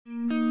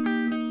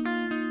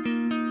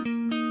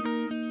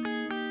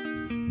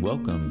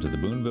Welcome to the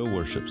Boonville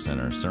Worship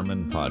Center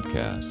Sermon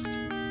Podcast.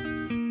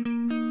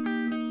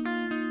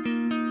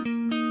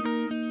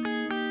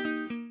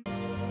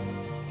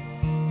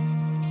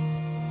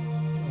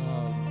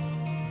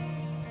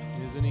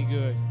 Isn't he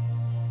good?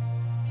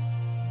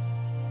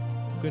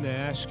 I'm going to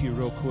ask you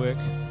real quick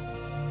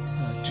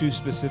two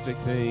specific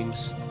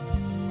things.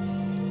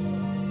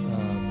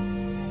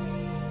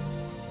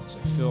 So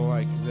I feel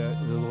like that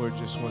the Lord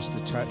just wants to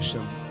touch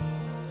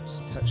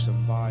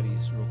some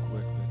bodies real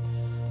quick. But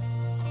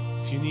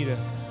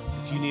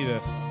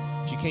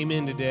if you came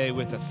in today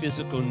with a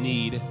physical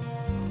need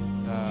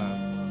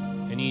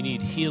and you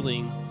need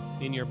healing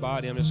in your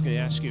body, I'm just going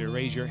to ask you to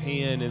raise your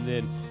hand, and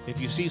then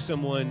if you see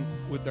someone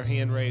with their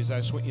hand raised, I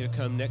just want you to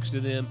come next to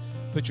them,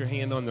 put your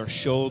hand on their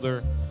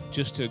shoulder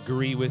just to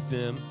agree with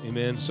them.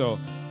 Amen. So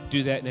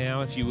do that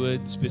now if you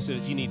would.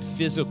 Specific, if you need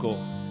physical,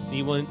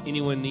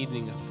 anyone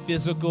needing a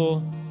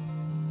physical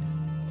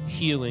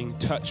healing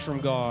touch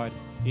from God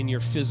in your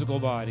physical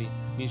body,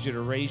 I need you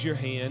to raise your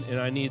hand, and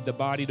I need the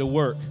body to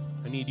work.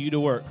 I need you to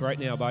work right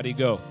now, body.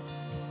 Go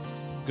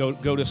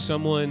to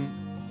someone.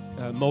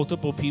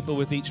 Multiple people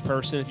with each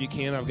person if you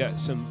can. I've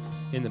got some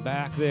in the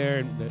back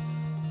there.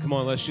 Come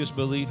on, let's just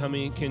believe. How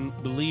many can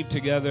believe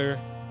together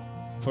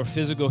for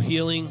physical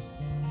healing?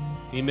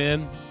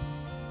 Amen.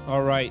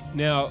 All right.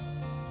 Now,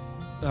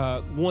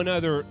 one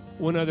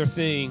other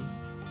thing.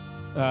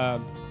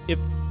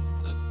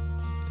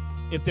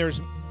 If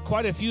there's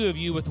quite a few of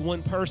you with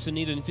one person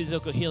needing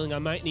physical healing, I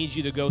might need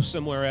you to go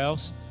somewhere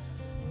else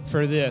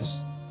for this.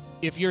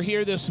 If you're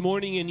here this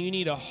morning and you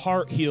need a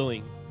heart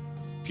healing,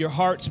 if your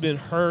heart's been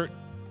hurt,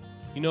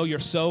 you know your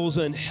soul's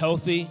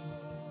unhealthy,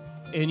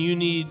 and you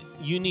need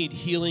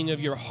healing of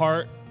your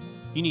heart,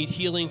 you need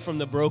healing from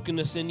the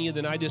brokenness in you,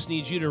 then I just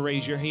need you to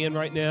raise your hand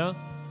right now.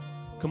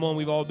 Come on,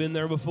 we've all been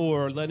there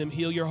before. Let him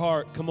heal your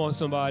heart. Come on,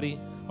 somebody.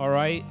 All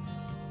right?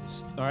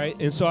 All right.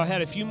 And so I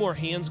had a few more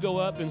hands go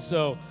up, and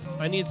so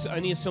I need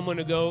someone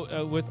to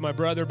go with my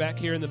brother back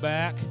here in the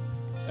back.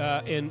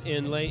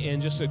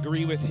 And just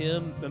agree with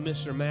him,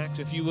 Mr. Max,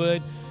 if you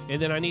would.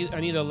 And then I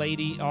need a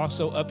lady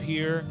also up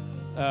here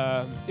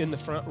in the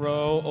front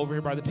row over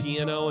here by the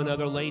piano,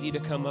 another lady to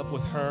come up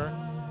with her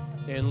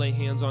and lay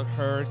hands on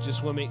her.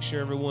 Just want to make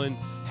sure everyone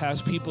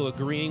has people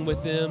agreeing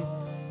with them.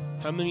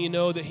 How many of you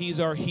know that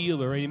he's our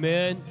healer?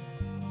 Amen?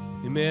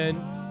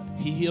 Amen.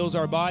 He heals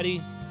our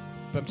body.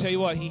 But I'm telling you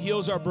what, he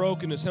heals our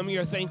brokenness. How many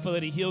are thankful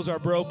that he heals our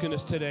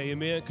brokenness today?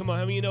 Amen. Come on,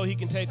 how many of you know he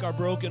can take our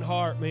broken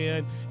heart,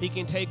 man? He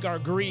can take our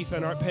grief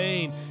and our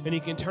pain, and he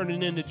can turn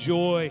it into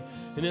joy.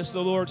 And it's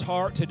the Lord's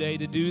heart today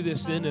to do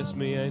this in us,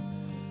 man.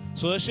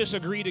 So let's just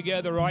agree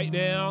together right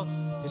now.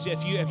 As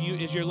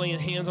you're laying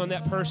hands on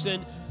that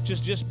person,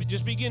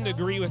 just begin to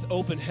agree with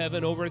open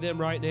heaven over them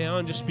right now,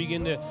 and just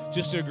begin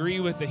to agree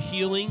with the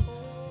healing.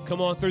 Come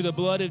on, through the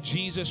blood of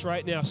Jesus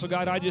right now. So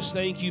God, I just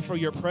thank you for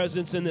your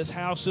presence in this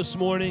house this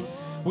morning.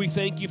 We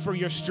thank you for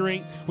your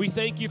strength. We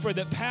thank you for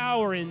the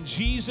power in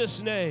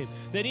Jesus' name,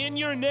 that in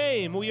your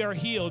name we are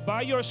healed.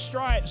 By your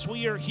stripes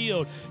we are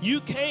healed. You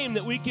came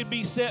that we could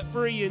be set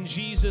free in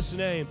Jesus'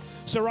 name.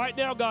 So right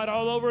now, God,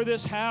 all over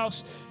this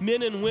house,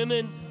 men and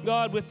women,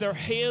 God, with their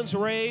hands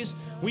raised,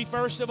 we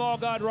first of all,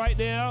 God, right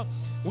now,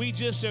 we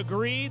just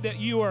agree that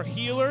you are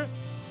healer.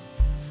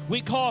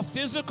 We call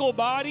physical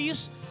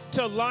bodies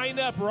to line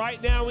up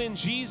right now in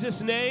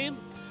Jesus' name.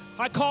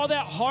 I call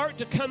that heart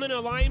to come in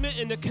alignment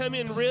and to come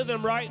in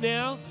rhythm right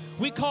now.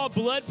 We call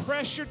blood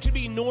pressure to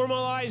be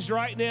normalized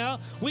right now.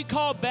 We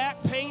call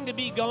back pain to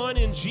be gone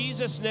in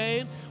Jesus'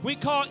 name. We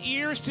call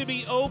ears to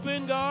be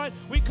open, God.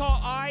 We call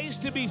eyes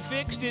to be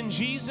fixed in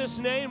Jesus'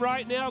 name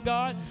right now,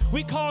 God.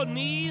 We call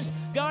knees,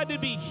 God, to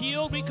be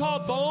healed. We call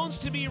bones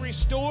to be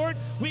restored.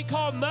 We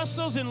call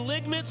muscles and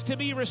ligaments to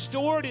be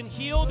restored and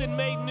healed and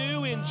made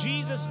new in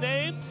Jesus'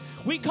 name.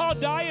 We call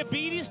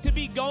diabetes to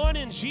be gone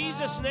in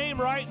Jesus' name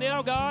right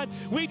now, God.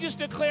 We just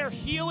declare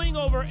healing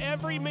over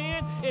every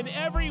man and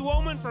every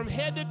woman from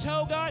head to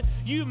toe, God.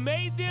 You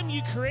made them,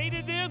 you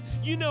created them,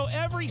 you know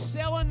every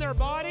cell in their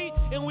body,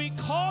 and we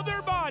call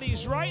their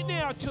bodies right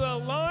now to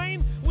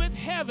align with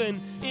heaven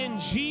in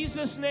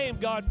Jesus' name,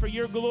 God, for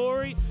your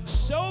glory.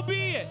 So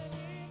be it.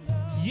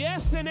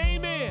 Yes and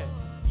amen.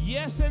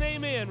 Yes and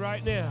amen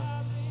right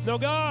now. Now,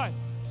 God,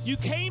 you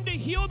came to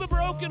heal the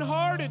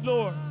brokenhearted,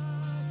 Lord.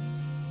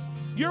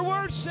 Your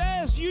word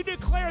says, you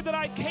declare that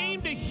I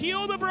came to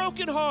heal the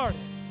broken heart.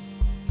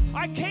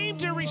 I came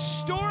to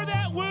restore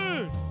that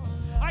wound.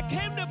 I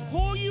came to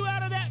pull you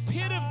out of that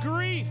pit of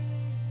grief.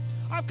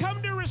 I've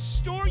come to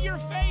restore your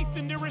faith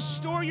and to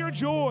restore your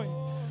joy.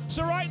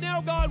 So right now,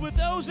 God, with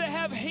those that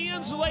have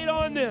hands laid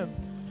on them,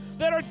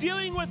 that are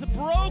dealing with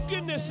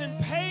brokenness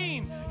and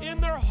pain in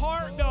their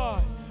heart,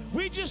 God,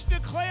 We just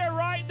declare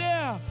right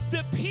now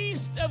the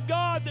peace of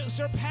God that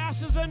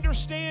surpasses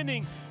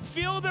understanding.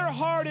 Fill their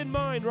heart and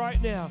mind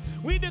right now.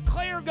 We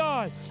declare,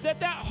 God,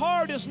 that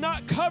heart is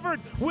not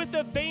covered with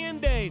a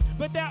Band-Aid,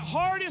 but that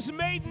heart is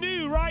made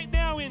new right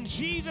now in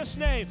Jesus'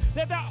 name.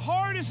 That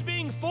heart is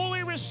being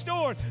fully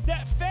restored.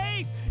 That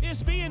faith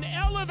is being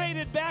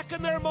elevated back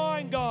in their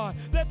mind, God.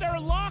 That they're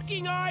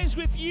locking eyes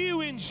with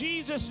you in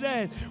Jesus'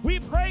 name. We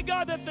pray,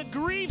 God, that the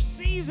grief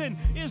season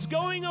is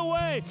going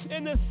away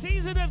and the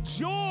season of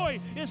joy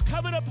is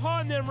coming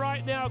upon them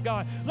right now,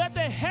 God. Let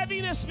the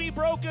heaviness be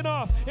broken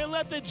off and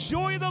let the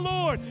joy of the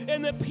Lord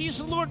and the peace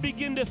of the Lord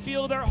begin to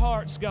fill their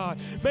hearts, God.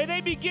 May they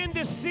begin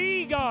to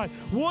see, God,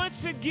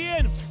 once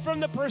again from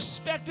the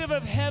perspective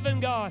of heaven,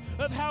 God,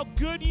 of how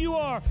good you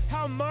are,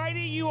 how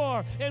mighty you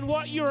are, and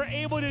what you are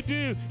able to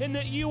do, and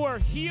that you are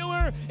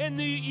healer and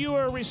that you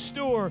are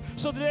restorer.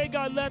 So today,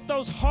 God, let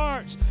those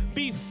hearts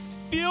be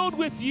filled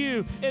with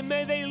you, and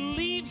may they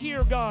leave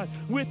here, God,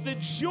 with the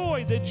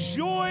joy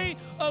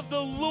of the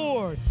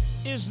Lord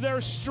is their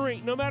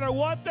strength. No matter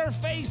what they're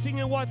facing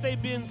and what they've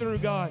been through,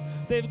 God,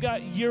 they've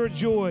got your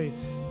joy,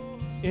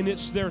 and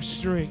it's their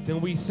strength.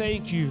 And we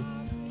thank you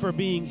for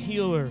being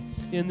healer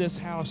in this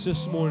house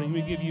this morning.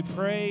 We give you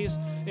praise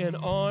and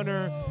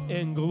honor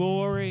and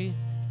glory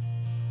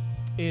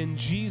in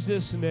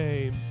Jesus'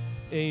 name.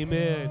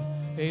 Amen.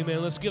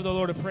 Amen. Let's give the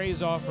Lord a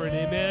praise offering.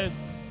 Amen.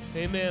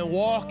 Amen.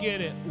 Walk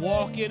in it.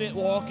 Walk in it.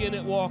 Walk in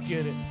it. Walk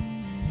in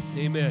it.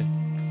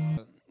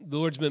 Amen. The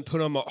Lord's been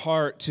put on my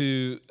heart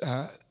to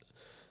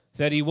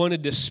that He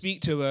wanted to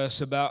speak to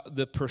us about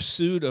the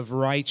pursuit of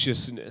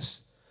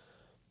righteousness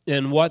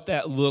and what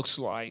that looks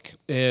like.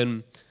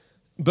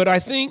 But I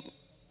think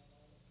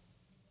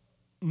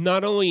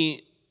not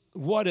only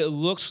what it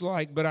looks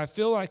like, but I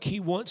feel like He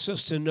wants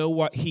us to know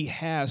what He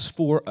has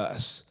for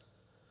us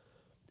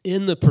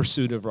in the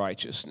pursuit of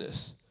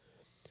righteousness.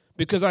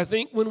 Because I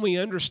think when we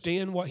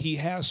understand what He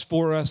has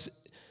for us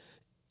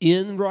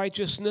in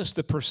righteousness,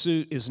 the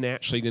pursuit is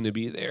naturally going to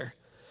be there.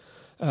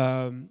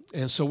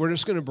 And so we're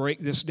just going to break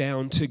this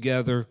down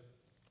together.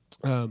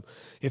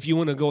 If you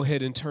want to go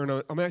ahead and turn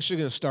on, I'm actually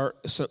going to start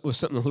with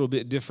something a little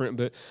bit different,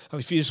 but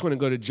if you just want to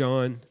go to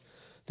John,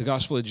 the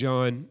Gospel of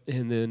John,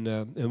 and then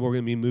and we're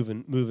going to be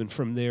moving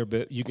from there,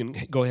 but you can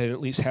go ahead and at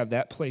least have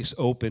that place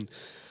open.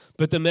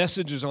 But the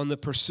message is on the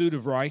pursuit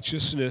of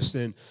righteousness,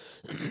 and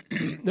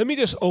let me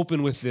just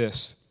open with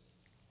this.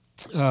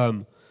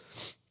 The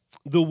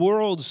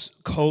world's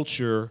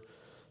culture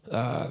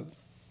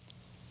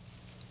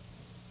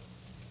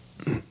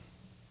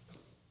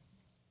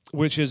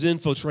which has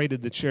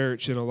infiltrated the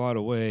church in a lot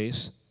of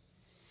ways,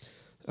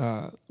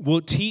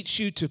 will teach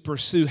you to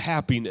pursue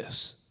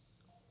happiness.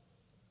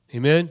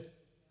 Amen?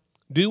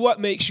 Do what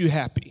makes you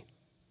happy.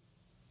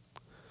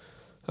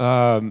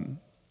 The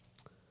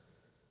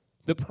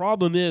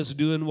problem is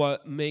doing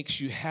what makes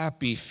you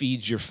happy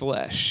feeds your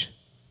flesh.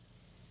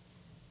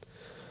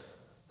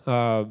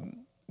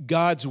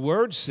 God's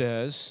word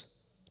says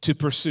to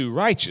pursue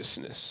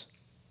righteousness.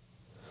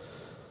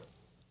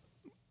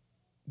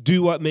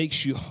 Do what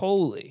makes you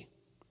holy.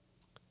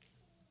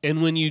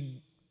 And when you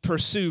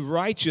pursue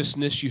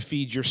righteousness, you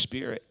feed your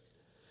spirit.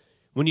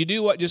 When you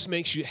do what just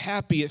makes you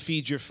happy, it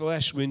feeds your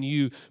flesh. When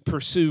you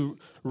pursue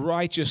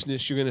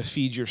righteousness, you're going to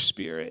feed your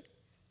spirit.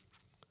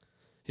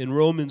 In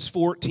Romans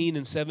 14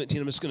 and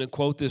 17, I'm just going to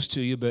quote this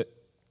to you, but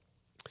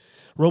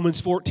Romans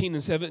 14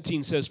 and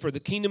 17 says, "For the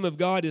kingdom of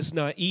God is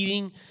not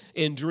eating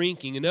and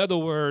drinking." In other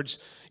words,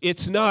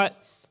 it's not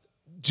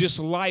just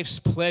life's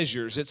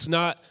pleasures. It's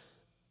not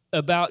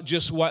about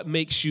just what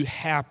makes you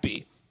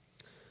happy.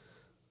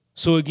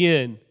 So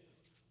again,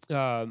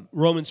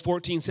 Romans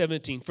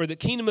 14:17, "For the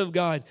kingdom of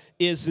God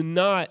is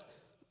not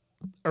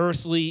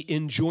earthly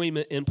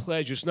enjoyment and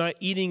pleasure. It's not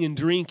eating and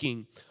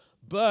drinking,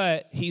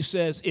 but," he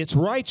says, "it's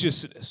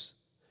righteousness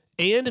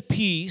and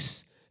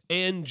peace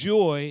and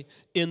joy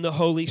in the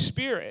Holy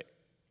Spirit."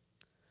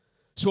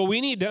 So what we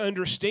need to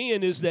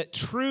understand is that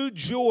true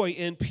joy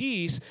and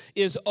peace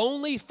is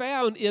only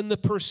found in the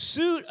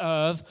pursuit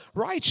of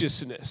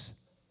righteousness.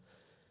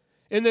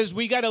 And as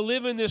we got to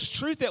live in this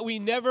truth that we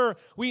never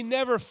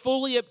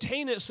fully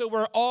obtain it, so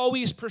we're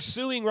always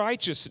pursuing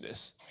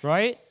righteousness,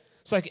 right?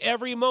 It's like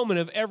every moment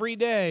of every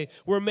day,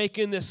 we're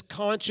making this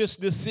conscious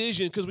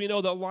decision because we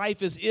know that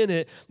life is in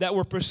it, that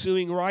we're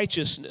pursuing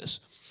righteousness.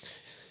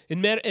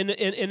 And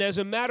as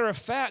a matter of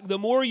fact,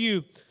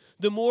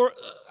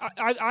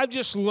 I've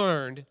just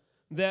learned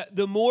that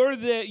the more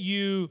that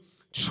you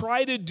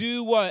try to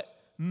do what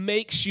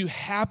makes you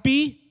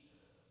happy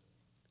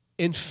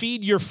and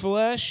feed your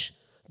flesh,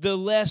 the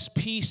less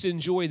peace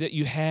and joy that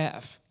you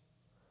have.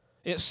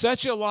 It's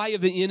such a lie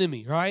of the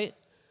enemy, right?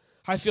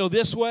 I feel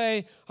this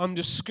way, I'm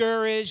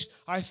discouraged,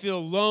 I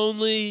feel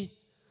lonely,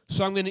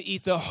 so I'm going to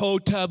eat the whole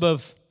tub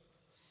of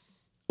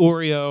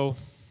Oreo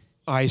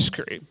ice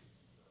cream.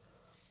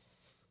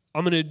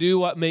 I'm going to do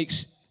what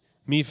makes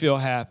me feel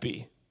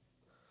happy.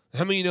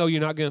 How many of you know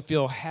you're not going to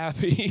feel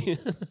happy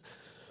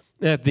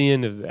at the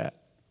end of that?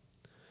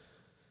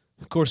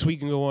 Of course, we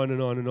can go on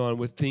and on and on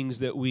with things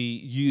that we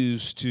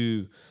use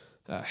to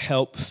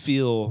help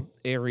fill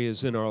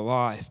areas in our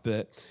life.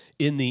 But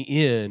in the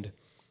end,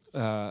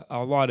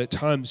 a lot of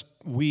times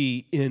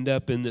we end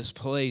up in this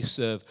place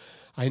of,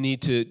 I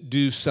need to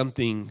do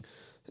something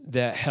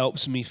that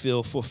helps me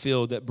feel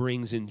fulfilled, that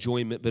brings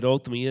enjoyment. But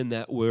ultimately in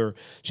that, we're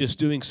just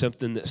doing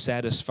something that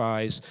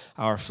satisfies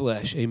our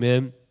flesh.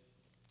 Amen?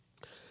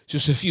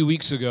 Just a few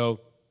weeks ago,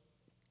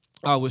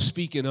 I was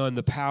speaking on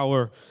the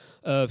power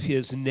of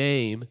His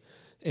name,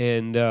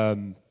 and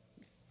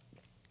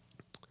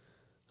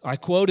I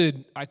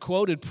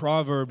quoted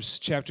Proverbs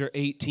chapter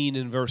 18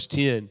 and verse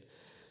 10,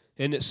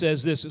 and it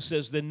says this. It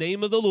says, "The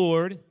name of the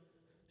Lord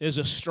is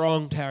a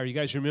strong tower." You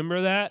guys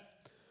remember that?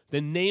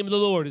 The name of the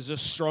Lord is a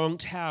strong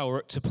tower.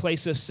 It's a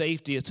place of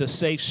safety. It's a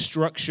safe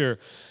structure.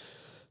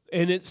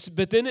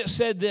 But then it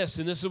said this,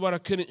 and this is what I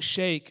couldn't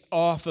shake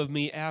off of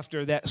me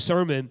after that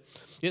sermon.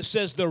 It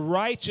says, "The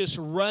righteous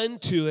run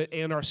to it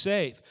and are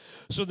safe."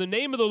 So the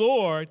name of the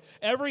Lord,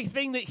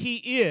 everything that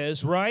He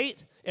is,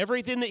 right?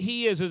 Everything that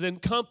He is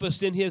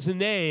encompassed in His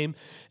name,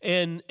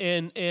 and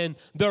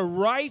the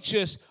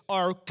righteous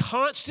are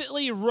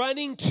constantly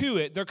running to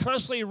it. They're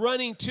constantly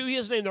running to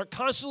His name. They're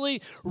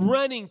constantly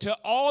running to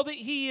all that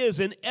He is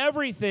and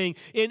everything.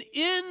 And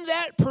in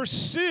that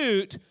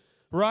pursuit,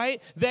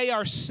 right, they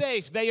are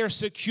safe. They are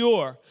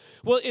secure.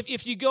 Well,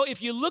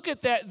 if you look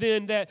at that,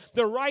 then that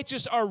the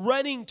righteous are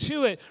running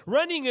to it.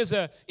 Running is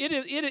it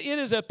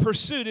is a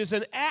pursuit, is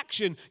an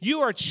action. You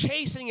are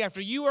chasing after,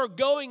 you are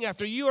going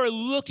after, you are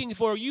looking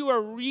for, you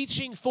are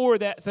reaching for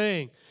that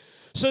thing.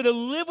 So to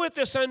live with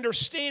this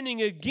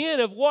understanding again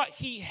of what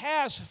He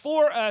has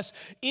for us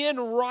in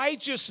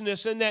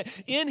righteousness, and that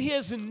in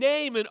His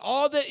name and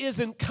all that is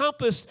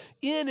encompassed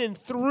in and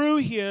through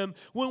Him,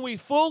 when we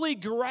fully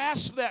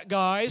grasp that,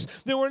 guys,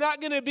 then we're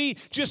not going to be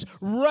just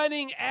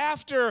running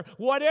after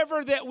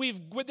whatever that we've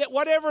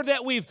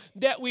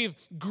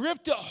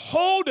gripped a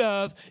hold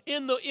of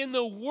in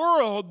the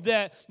world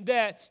that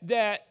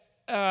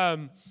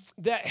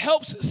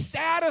helps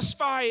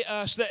satisfy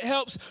us, that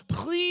helps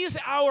please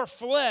our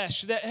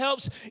flesh, that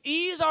helps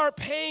ease our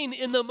pain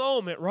in the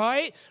moment,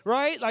 right?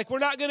 Right? Like, we're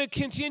not going to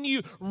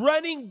continue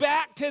running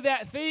back to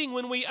that thing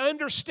when we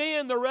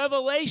understand the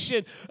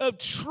revelation of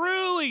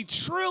truly,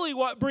 truly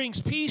what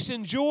brings peace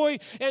and joy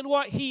and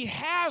what He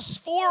has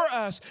for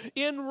us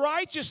in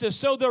righteousness.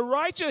 So the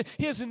righteous,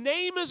 His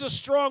name is a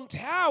strong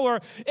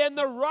tower, and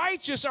the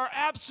righteous are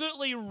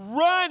absolutely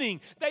running.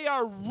 They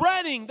are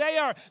running. They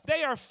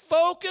are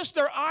focused.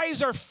 Their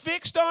eyes are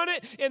fixed on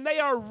it, and they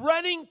are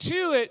running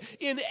to it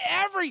in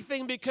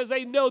everything, because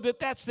they know that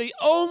that's the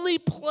only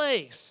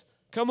place,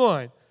 come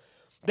on,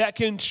 that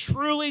can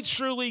truly,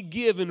 truly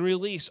give and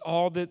release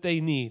all that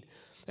they need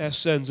as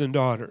sons and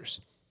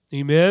daughters.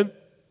 Amen?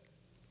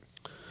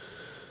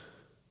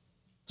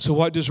 So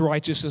what does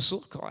righteousness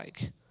look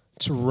like?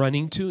 It's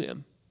running to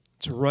Him.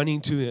 It's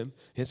running to Him.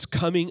 It's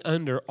coming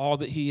under all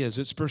that He is.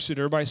 It's pursuit.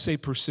 Everybody say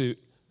pursuit.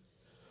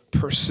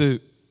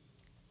 Pursuit.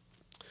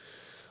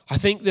 I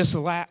think this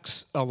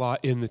lacks a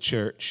lot in the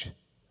church.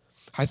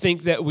 I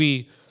think that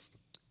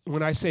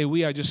when I say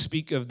we, I just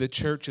speak of the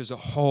church as a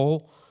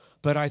whole,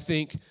 but I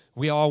think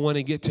we all want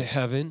to get to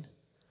heaven.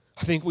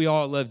 I think we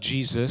all love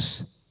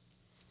Jesus.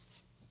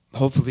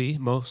 Hopefully,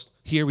 most.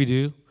 Here we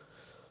do.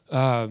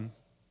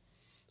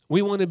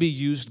 We want to be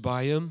used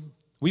by Him.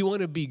 We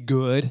want to be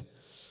good.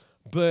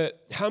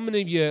 But how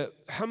many of you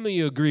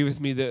agree with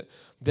me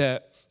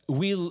that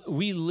we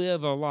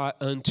live a lot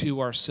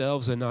unto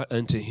ourselves and not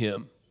unto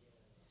Him?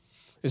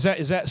 Is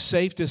that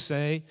safe to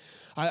say?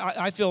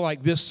 I feel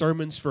like this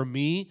sermon's for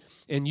me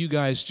and you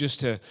guys just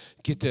to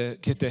get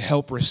to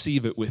help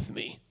receive it with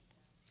me.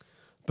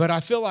 But I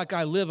feel like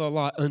I live a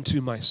lot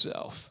unto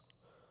myself.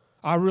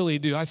 I really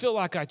do. I feel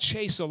like I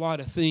chase a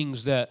lot of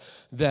things that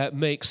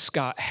make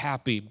Scott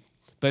happy,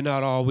 but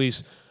not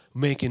always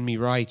making me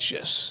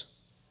righteous.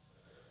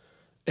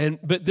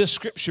 But this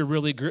scripture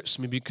really grips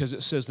me, because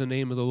it says the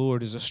name of the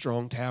Lord is a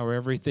strong tower.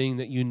 Everything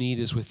that you need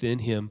is within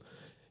Him.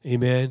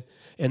 Amen.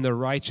 And the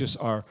righteous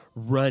are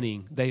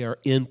running. They are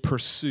in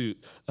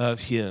pursuit of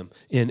Him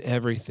in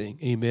everything.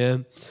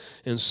 Amen.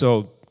 And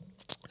so,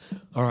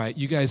 all right,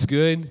 you guys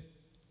good?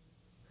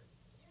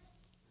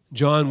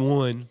 John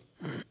 1.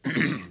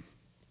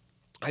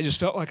 I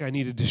just felt like I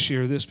needed to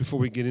share this before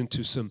we get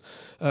into some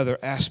other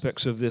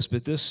aspects of this,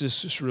 but this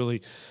is just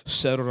really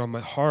settled on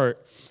my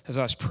heart as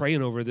I was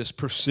praying over this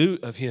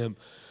pursuit of Him,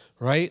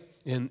 right?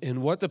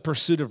 And what the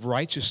pursuit of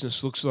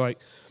righteousness looks like.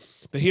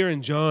 But here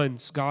in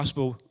John's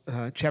Gospel,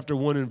 chapter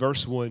 1 and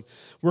verse 1,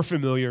 we're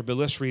familiar, but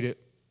let's read it.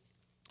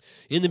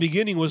 In the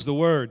beginning was the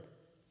Word,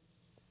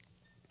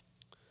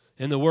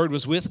 and the Word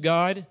was with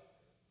God,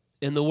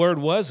 and the Word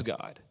was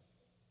God.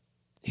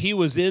 He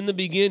was in the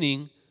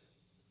beginning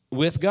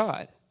with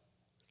God.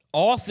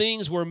 All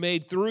things were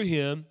made through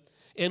Him,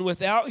 and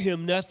without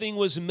Him nothing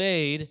was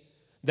made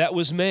that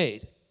was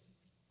made.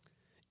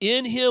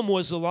 In Him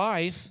was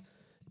life,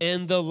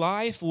 and the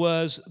life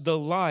was the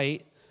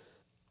light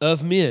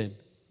of men.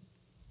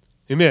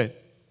 Amen.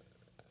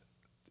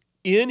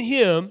 In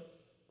Him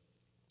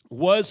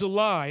was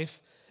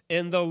life,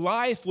 and the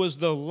life was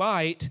the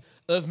light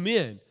of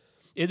men.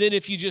 And then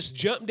if you just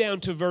jump down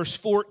to verse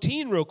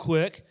 14 real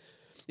quick,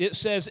 it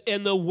says,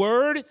 and the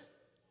word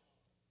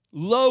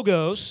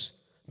Logos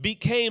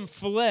became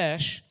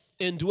flesh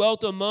and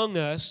dwelt among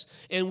us,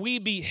 and we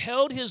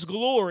beheld his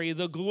glory,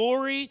 the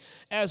glory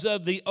as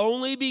of the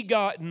only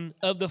begotten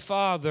of the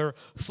Father,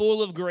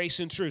 full of grace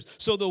and truth.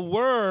 So the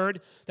Word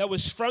that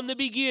was from the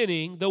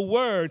beginning, the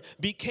Word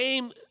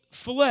became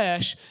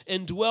flesh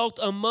and dwelt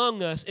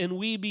among us, and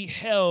we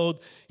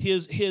beheld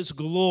his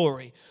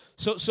glory.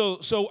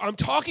 So I'm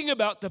talking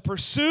about the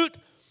pursuit,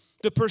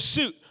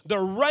 the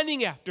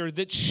running after,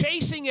 the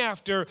chasing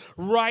after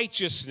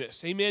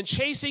righteousness. Amen.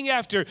 Chasing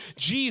after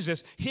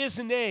Jesus, his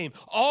name,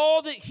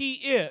 all that he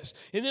is.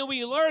 And then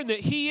we learn that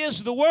he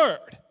is the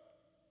Word.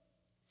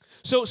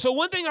 So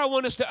one thing I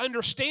want us to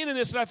understand in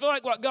this, and I feel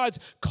like what God's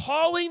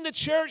calling the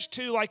church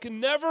to like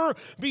never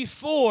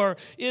before,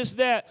 is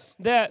that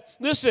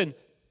listen,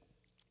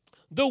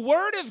 the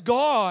Word of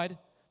God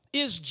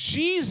is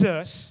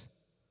Jesus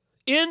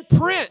in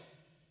print.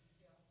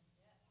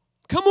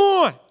 Come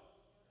on.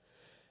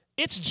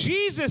 It's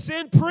Jesus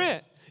in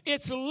print.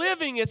 It's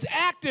living, it's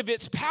active,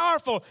 it's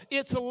powerful,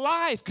 it's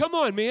life. Come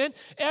on, man.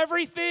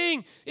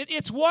 Everything,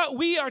 it's what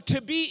we are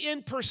to be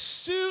in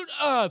pursuit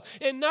of,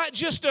 and not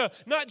just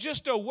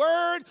a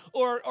word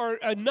or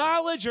a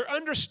knowledge or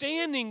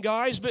understanding,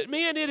 guys, but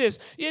man, it is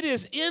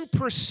in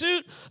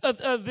pursuit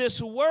of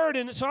this word.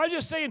 And so I'm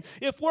just saying,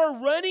 if we're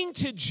running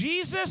to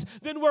Jesus,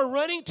 then we're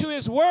running to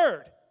his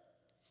word,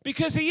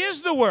 because he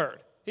is the word.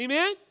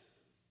 Amen?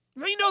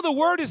 Now, you know the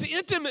word is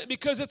intimate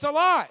because it's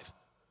alive.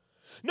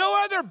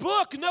 No other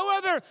book, no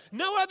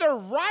other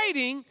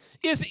writing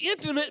is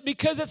intimate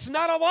because it's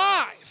not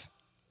alive.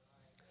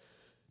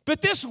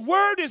 But this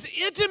word is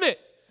intimate.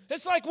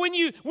 It's like when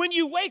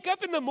you wake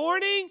up in the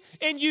morning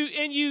and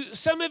you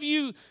some of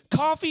you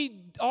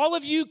all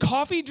of you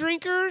coffee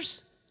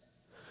drinkers.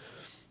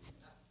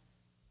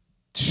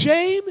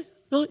 Shame?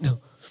 No.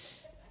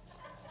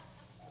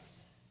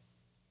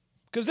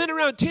 Because then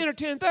around 10 or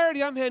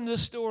 10:30, I'm heading to the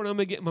store and I'm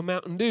going to get my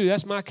Mountain Dew.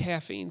 That's my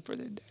caffeine for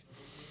the day.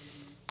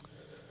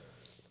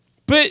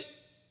 But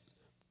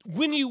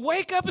when you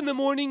wake up in the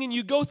morning and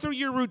you go through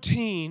your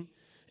routine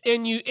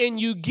and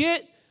you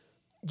get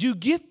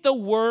the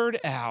word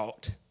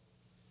out,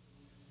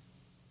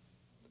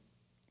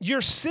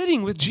 you're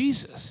sitting with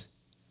Jesus.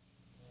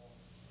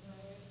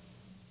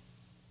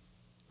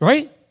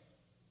 Right?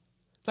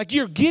 Like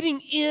you're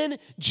getting in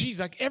Jesus,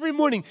 like every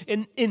morning.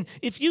 And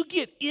if you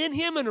get in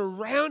him and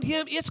around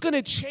him, it's going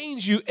to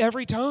change you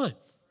every time.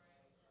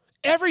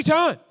 Every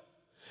time.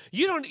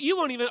 You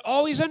won't even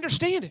always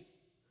understand it.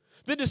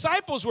 The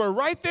disciples were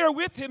right there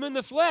with him in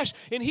the flesh,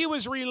 and he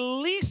was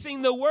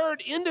releasing the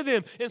word into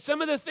them. And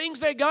some of the things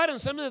they got and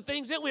some of the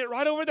things that went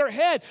right over their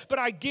head, but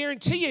I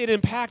guarantee you it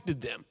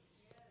impacted them.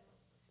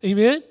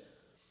 Amen?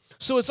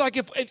 So it's like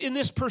if in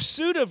this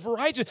pursuit of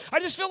righteousness, I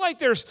just feel like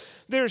there's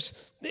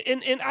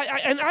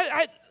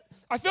I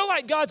feel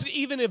like God's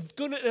even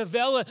going to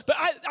develop, but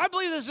I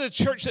believe this is a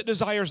church that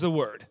desires the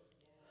word.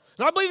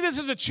 And I believe this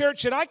is a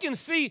church that I can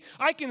see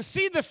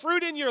the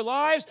fruit in your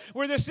lives,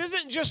 where this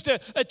isn't just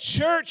a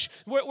church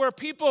where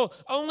people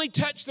only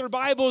touch their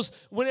Bibles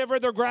whenever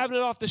they're grabbing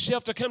it off the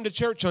shelf to come to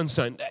church on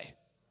Sunday.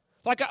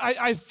 Like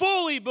I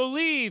fully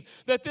believe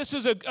that this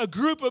is a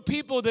group of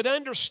people that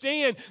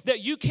understand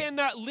that you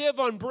cannot live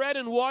on bread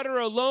and water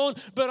alone,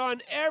 but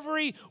on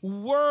every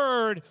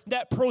word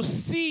that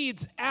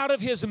proceeds out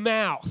of his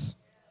mouth.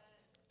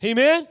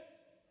 Amen?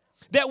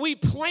 That we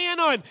plan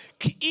on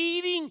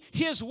eating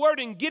his word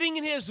and getting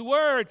in his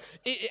word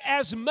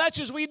as much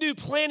as we do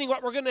planning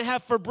what we're going to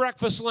have for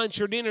breakfast,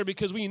 lunch, or dinner,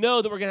 because we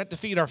know that we're going to have to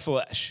feed our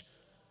flesh.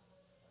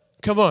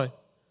 Come on.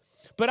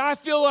 But I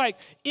feel like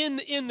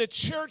in the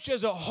church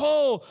as a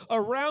whole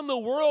around the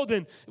world,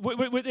 and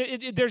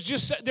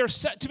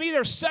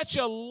there's such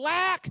a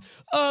lack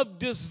of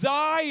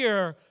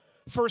desire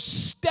for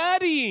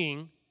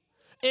studying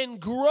and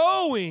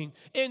growing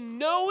and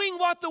knowing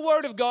what the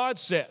Word of God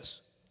says.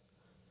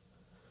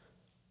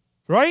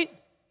 Right?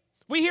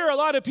 We hear a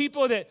lot of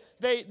people that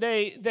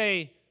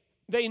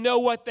they know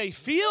what they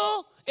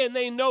feel and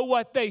they know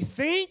what they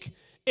think,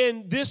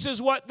 and this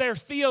is what they're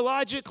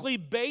theologically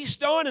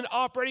based on and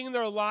operating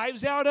their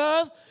lives out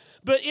of.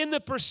 But in the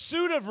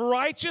pursuit of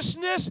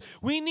righteousness,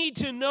 we need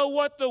to know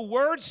what the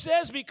Word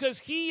says, because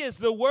he is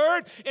the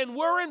Word, and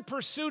we're in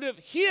pursuit of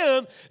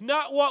him,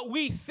 not what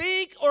we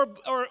think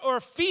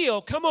or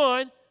feel, come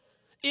on,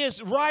 is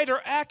right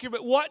or accurate.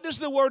 But what does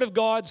the Word of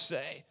God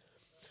say?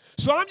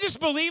 So I'm just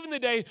believing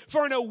today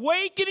for an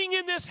awakening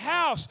in this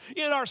house,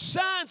 in our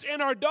sons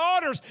and our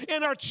daughters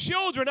and our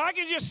children. I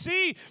can just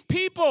see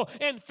people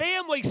and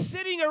families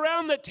sitting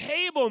around the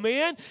table,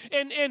 man,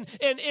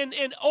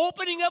 and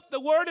opening up the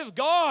Word of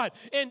God,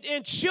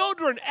 and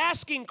children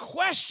asking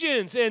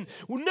questions, and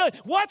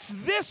what's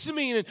this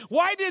mean, and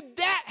why did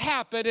that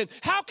happen, and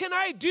how can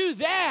I do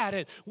that,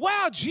 and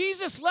wow,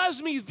 Jesus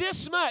loves me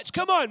this much.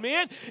 Come on,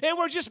 man. And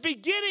we're just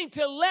beginning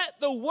to let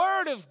the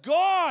Word of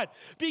God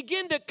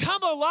begin to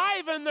come alive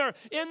alive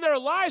in their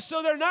lives,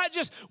 so they're not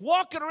just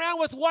walking around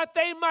with what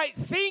they might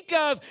think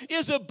of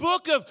is a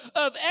book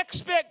of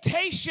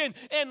expectation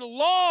and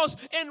laws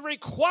and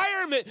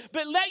requirement.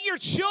 But let your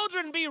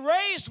children be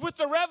raised with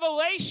the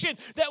revelation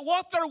that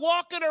what they're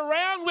walking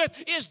around with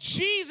is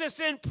Jesus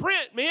in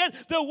print, man.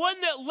 The one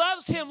that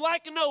loves him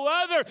like no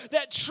other,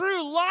 that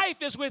true life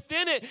is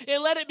within it,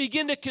 and let it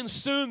begin to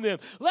consume them.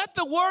 Let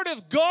the Word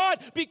of God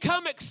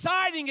become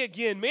exciting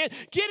again, man.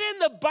 Get in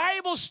the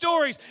Bible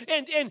stories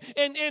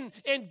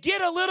and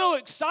get a little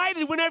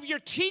excited whenever you're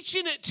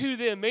teaching it to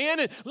them, man.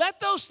 And let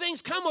those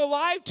things come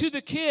alive to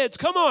the kids.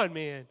 Come on,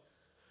 man.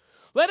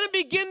 Let them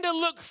begin to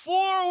look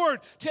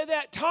forward to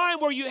that time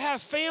where you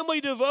have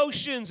family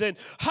devotions and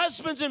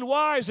husbands and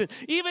wives, and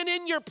even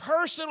in your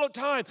personal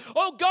time.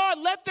 Oh, God,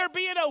 let there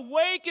be an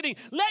awakening.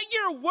 Let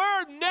your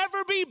word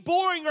never be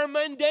boring or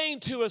mundane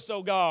to us,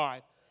 oh,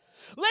 God.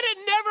 Let it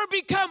never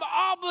become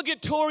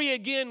obligatory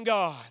again,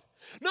 God.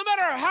 No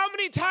matter how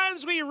many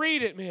times we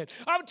read it, man,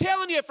 I'm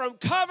telling you, from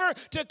cover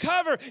to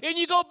cover, and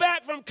you go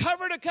back from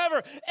cover to cover,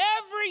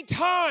 every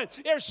time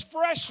there's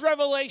fresh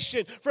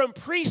revelation from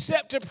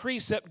precept to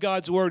precept.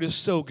 God's word is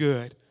so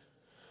good.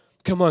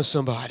 Come on,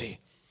 somebody.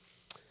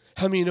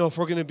 How many know if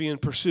we're going to be in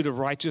pursuit of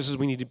righteousness,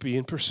 we need to be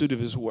in pursuit of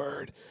his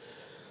word?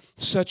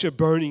 Such a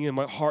burning in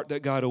my heart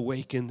that God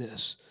awaken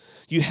this.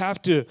 You have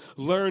to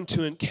learn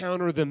to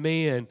encounter the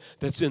man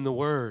that's in the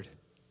word.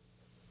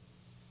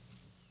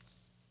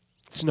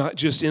 It's not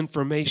just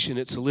information,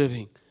 it's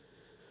living.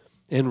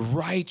 And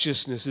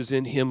righteousness is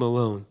in him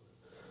alone.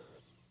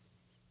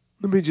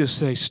 Let me just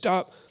say,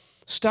 stop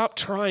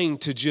trying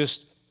to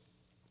just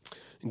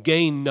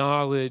gain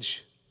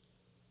knowledge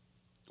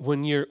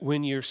when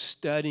you're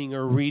studying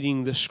or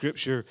reading the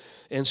scripture,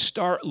 and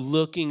start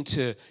looking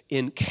to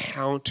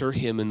encounter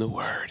him in the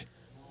word.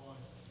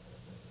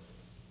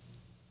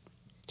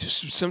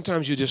 Just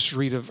sometimes you just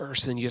read a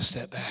verse and you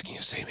sit back and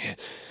you say, man,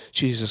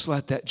 Jesus,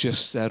 let that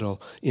just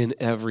settle in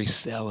every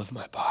cell of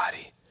my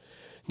body.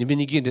 You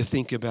begin to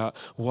think about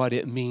what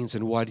it means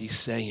and what he's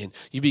saying.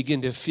 You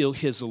begin to feel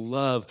his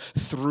love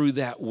through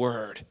that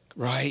word,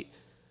 right?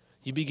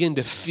 You begin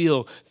to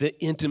feel the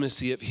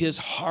intimacy of his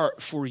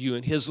heart for you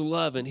and his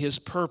love and his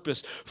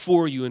purpose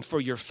for you and for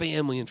your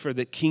family and for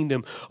the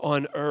kingdom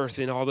on earth.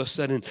 And all of a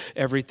sudden,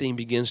 everything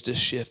begins to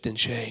shift and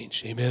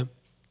change. Amen?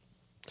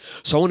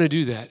 So I want to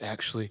do that,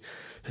 actually.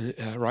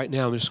 Right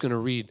now, I'm just going to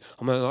read.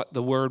 I'm going to let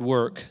the word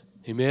work.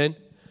 Amen?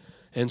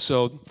 And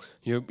so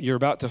you're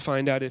about to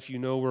find out if you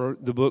know where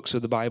the books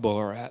of the Bible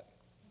are at.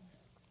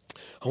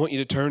 I want you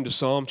to turn to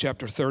Psalm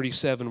chapter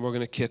 37. We're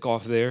going to kick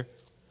off there.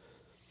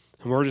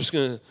 And we're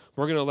going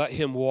to let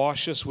him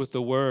wash us with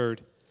the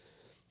word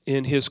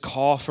in his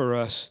call for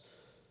us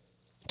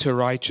to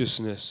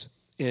righteousness.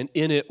 And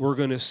in it, we're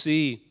going to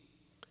see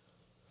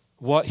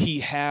what he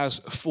has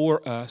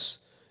for us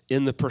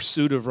in the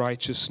pursuit of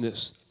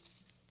righteousness.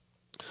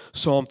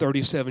 Psalm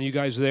 37, you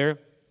guys there?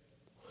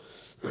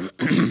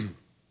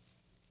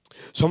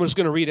 So I'm just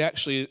going to read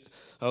actually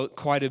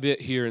quite a bit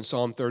here in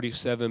Psalm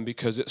 37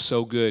 because it's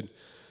so good.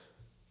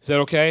 Is that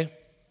okay?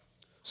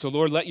 So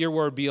Lord, let your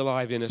word be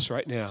alive in us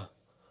right now.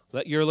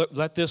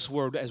 Let this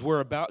word, as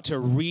we're about to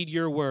read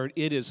your word,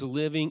 it is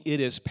living, it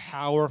is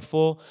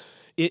powerful,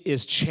 it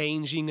is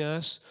changing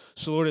us.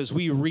 So Lord, as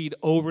we read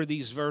over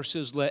these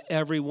verses, let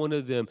every one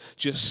of them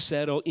just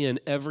settle in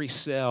every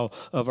cell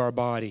of our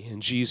body.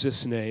 In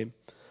Jesus' name,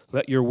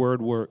 let your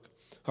word work.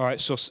 All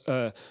right,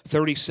 so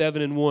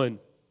 37 and 1.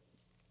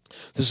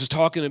 This is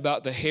talking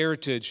about the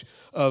heritage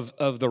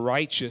of the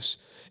righteous.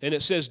 And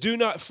it says, do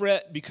not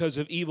fret because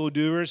of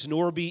evildoers,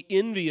 nor be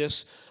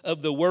envious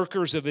of the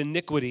workers of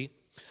iniquity,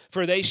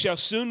 for they shall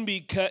soon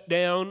be cut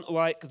down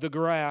like the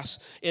grass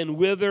and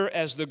wither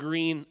as the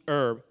green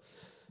herb.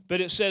 But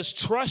it says,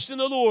 trust in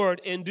the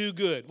Lord and do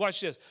good.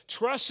 Watch this.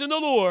 Trust in the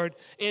Lord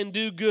and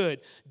do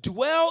good.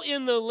 Dwell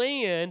in the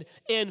land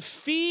and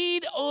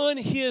feed on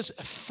his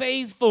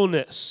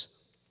faithfulness.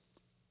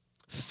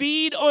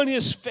 Feed on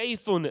his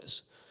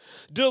faithfulness.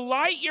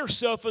 Delight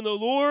yourself in the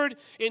Lord,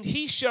 and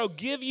he shall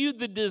give you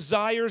the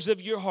desires of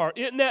your heart.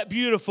 Isn't that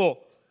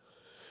beautiful?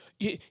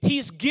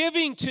 He's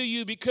giving to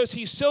you because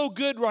he's so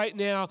good right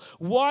now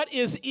what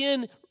is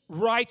in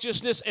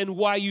righteousness and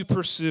why you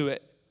pursue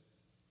it.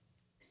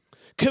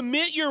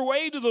 Commit your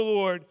way to the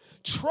Lord,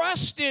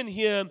 trust in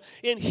him,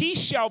 and he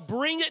shall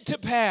bring it to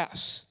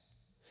pass.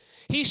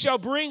 He shall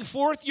bring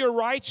forth your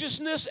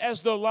righteousness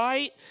as the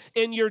light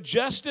and your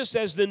justice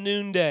as the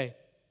noonday.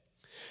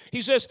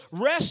 He says,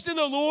 rest in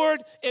the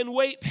Lord and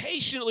wait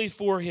patiently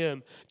for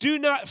him. Do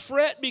not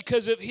fret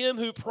because of him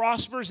who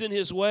prospers in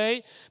his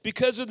way,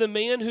 because of the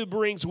man who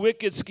brings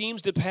wicked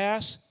schemes to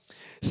pass.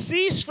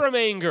 Cease from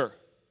anger.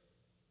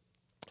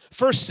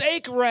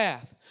 Forsake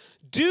wrath.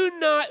 Do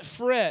not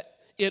fret.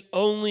 It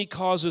only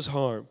causes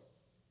harm.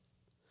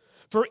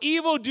 For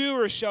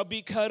evildoers shall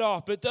be cut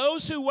off, but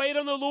those who wait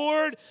on the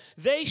Lord,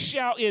 they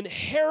shall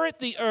inherit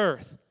the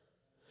earth.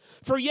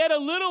 For yet a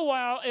little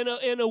while,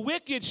 and a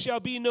wicked shall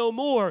be no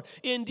more.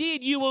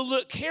 Indeed, you will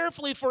look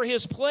carefully for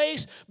his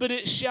place, but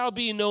it shall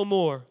be no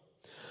more.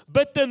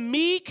 But the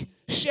meek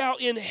shall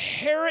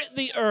inherit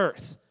the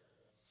earth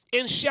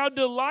and shall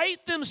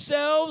delight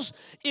themselves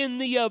in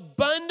the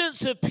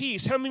abundance of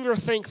peace. How many are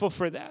thankful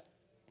for that?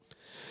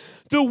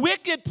 The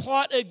wicked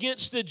plot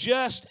against the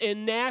just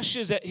and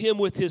gnashes at him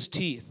with his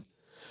teeth.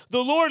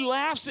 The Lord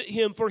laughs at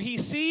him, for he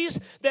sees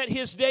that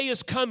his day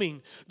is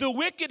coming. The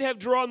wicked have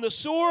drawn the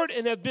sword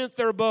and have bent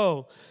their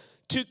bow,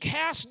 to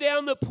cast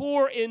down the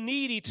poor and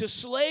needy, to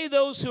slay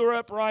those who are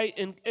upright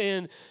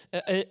and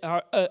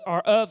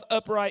are of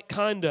upright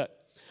conduct.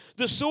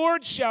 The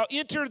sword shall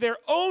enter their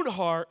own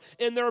heart,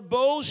 and their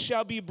bows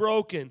shall be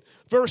broken.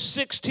 Verse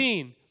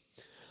 16,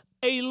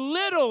 a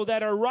little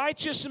that a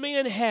righteous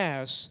man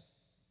has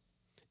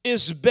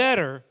is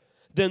better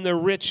than the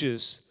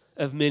riches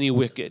of many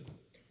wicked.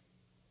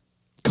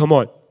 Come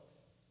on.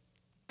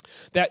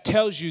 That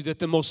tells you that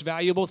the most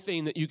valuable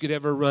thing that you could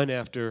ever run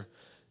after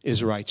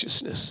is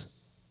righteousness.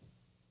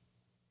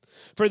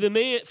 For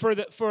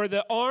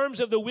the arms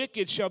of the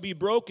wicked shall be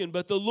broken,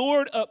 but the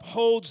Lord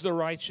upholds the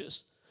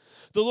righteous.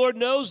 The Lord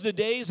knows the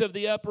days of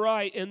the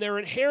upright, and their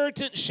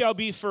inheritance shall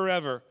be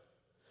forever.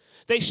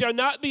 They shall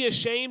not be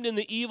ashamed in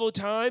the evil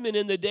time, and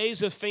in the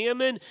days of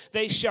famine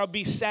they shall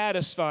be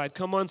satisfied.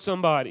 Come on,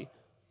 somebody.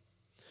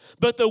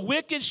 But the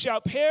wicked shall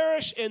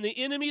perish, and the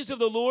enemies of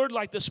the Lord,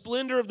 like the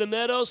splendor of the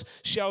meadows,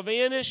 shall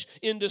vanish.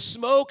 Into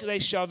smoke they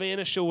shall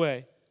vanish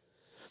away.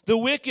 The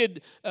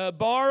wicked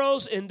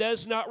borrows and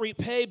does not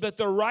repay, but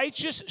the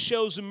righteous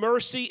shows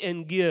mercy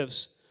and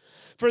gives.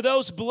 For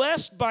those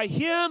blessed by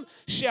him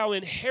shall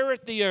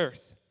inherit the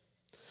earth,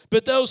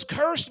 but those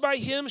cursed by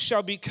him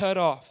shall be cut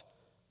off.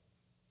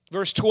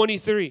 Verse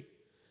 23.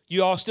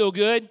 You all still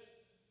good?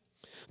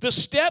 The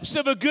steps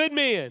of a good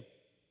man,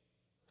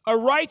 a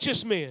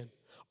righteous man,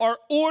 are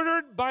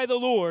ordered by the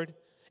Lord,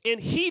 and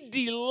he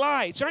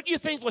delights. Aren't you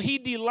thankful? He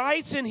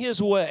delights in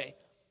his way.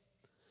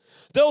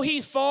 Though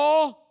he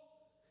fall,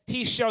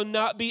 he shall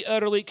not be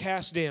utterly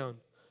cast down,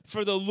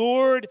 for the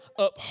Lord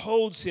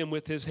upholds him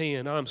with his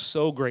hand. I'm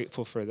so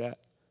grateful for that.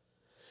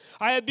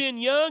 I have been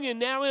young and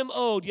now am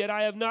old, yet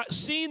I have not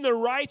seen the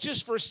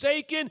righteous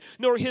forsaken,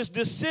 nor his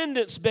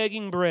descendants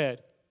begging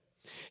bread.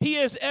 He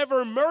is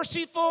ever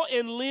merciful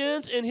and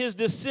lends, and his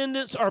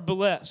descendants are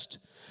blessed.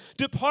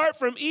 Depart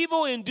from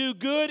evil and do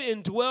good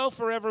and dwell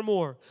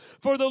forevermore.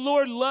 For the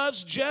Lord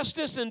loves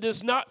justice and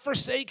does not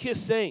forsake his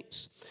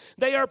saints.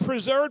 They are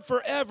preserved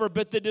forever,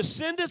 but the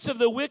descendants of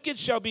the wicked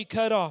shall be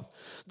cut off.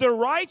 The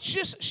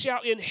righteous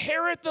shall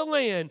inherit the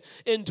land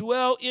and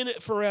dwell in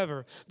it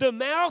forever. The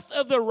mouth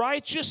of the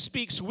righteous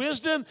speaks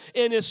wisdom,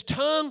 and his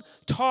tongue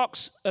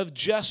talks of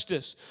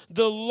justice.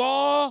 The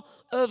law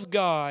of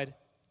God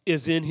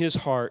is in his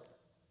heart.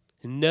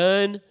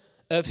 None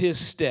of his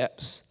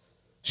steps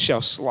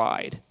shall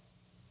slide.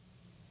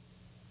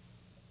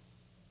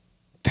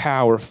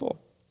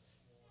 Powerful.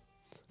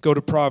 Go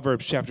to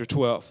Proverbs chapter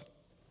 12.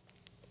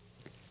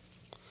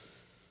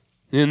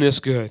 Isn't this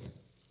good?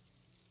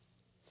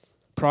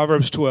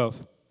 Proverbs 12.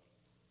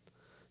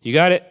 You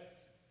got it?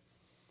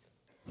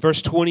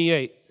 Verse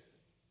 28.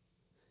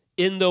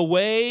 In the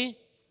way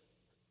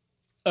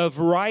of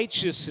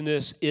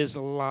righteousness is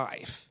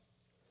life,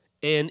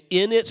 and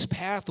in its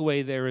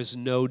pathway there is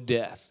no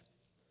death.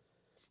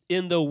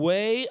 In the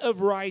way of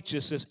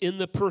righteousness, in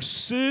the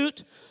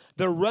pursuit,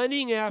 the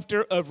running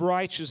after of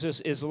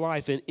righteousness is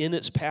life, and in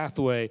its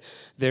pathway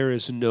there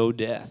is no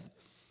death.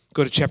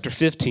 Go to chapter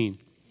 15.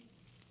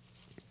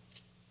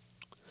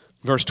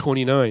 Verse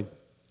 29.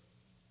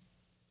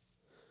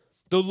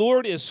 The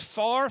Lord is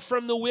far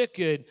from the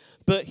wicked,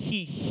 but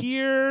he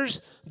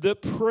hears the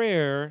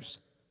prayers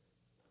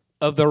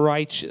of the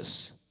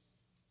righteous.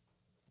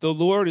 The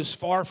Lord is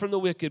far from the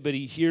wicked, but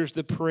he hears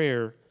the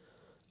prayer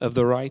of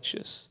the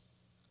righteous.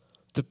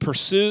 The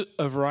pursuit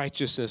of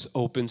righteousness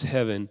opens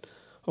heaven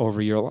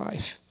over your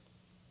life.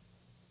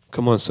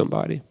 Come on,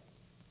 somebody.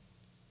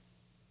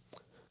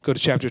 Go to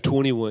chapter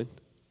 21.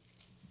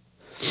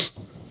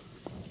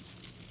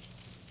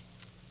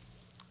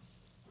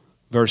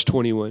 Verse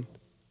 21.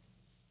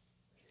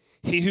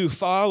 He who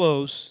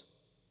follows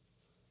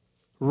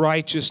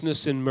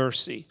righteousness and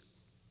mercy.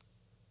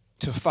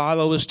 To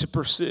follow is to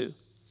pursue.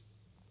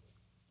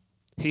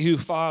 He who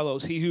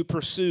follows, he who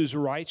pursues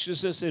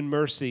righteousness and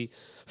mercy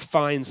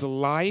finds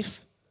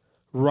life,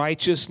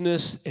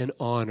 righteousness, and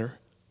honor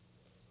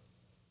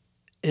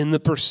in the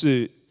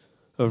pursuit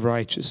of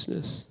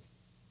righteousness.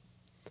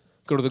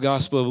 Go to the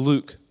Gospel of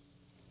Luke.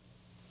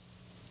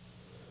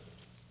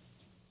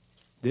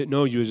 Didn't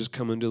know you were just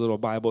coming to a little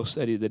Bible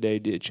study today,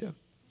 did you?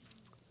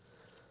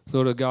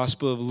 Go to the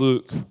Gospel of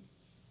Luke.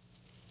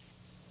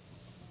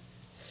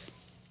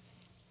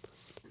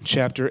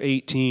 Chapter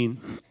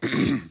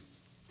 18.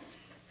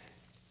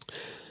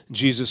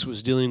 Jesus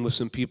was dealing with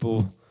some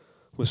people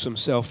with some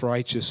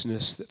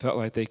self-righteousness that felt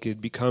like they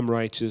could become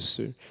righteous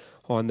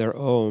on their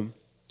own.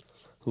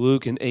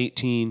 Luke in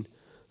 18,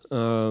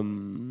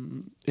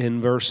 in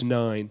verse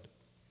 9.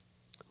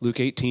 Luke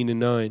 18 and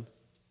 9.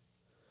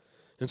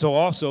 And so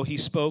also he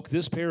spoke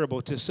this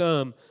parable to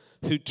some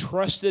who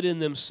trusted in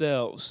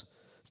themselves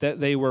that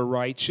they were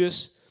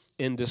righteous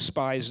and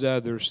despised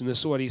others. And this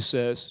is what he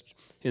says.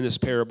 in this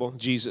parable,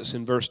 Jesus,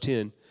 in verse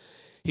 10.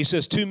 He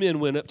says, 2 men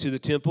went up to the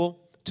temple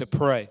to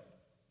pray.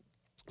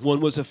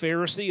 One was a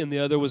Pharisee and the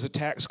other was a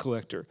tax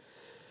collector.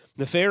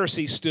 The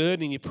Pharisee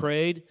stood and he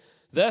prayed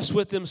thus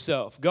with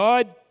himself,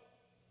 God,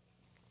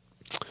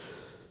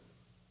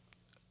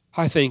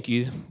 I thank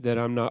you that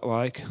I'm not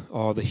like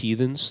all the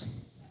heathens.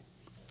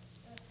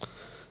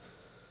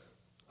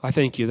 I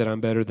thank you that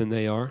I'm better than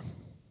they are.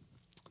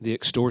 The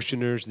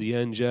extortioners, the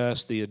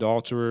unjust, the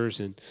adulterers,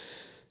 and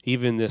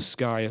even this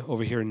guy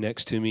over here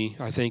next to me,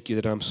 I thank you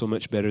that I'm so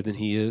much better than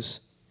he is.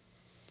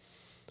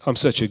 I'm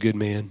such a good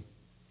man.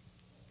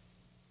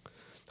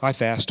 I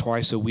fast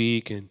twice a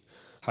week and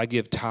I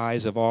give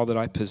tithes of all that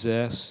I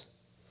possess.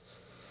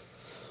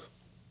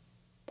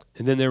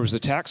 And then there was the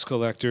tax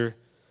collector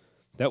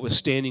that was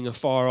standing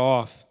afar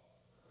off.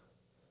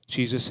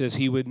 Jesus says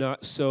he would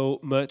not so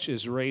much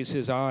as raise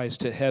his eyes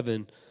to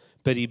heaven,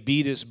 but he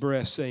beat his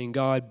breast, saying,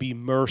 God, be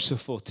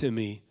merciful to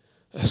me,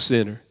 a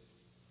sinner.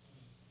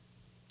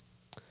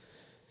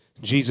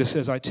 Jesus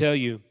says, I tell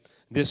you,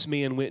 this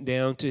man went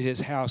down to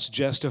his house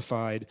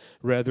justified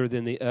rather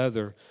than the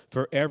other.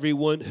 For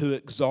everyone who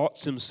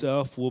exalts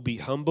himself will be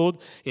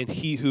humbled, and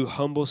he who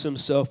humbles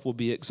himself will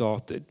be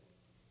exalted.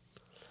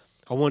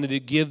 I wanted to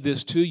give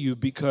this to you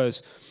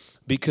because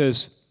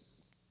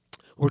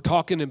we're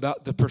talking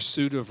about the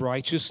pursuit of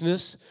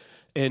righteousness.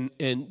 And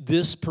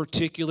this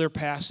particular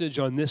passage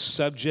on this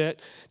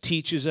subject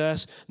teaches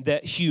us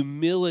that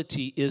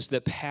humility is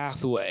the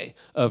pathway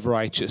of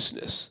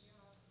righteousness.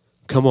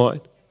 Come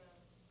on.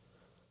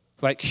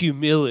 Like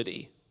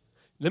humility.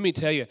 Let me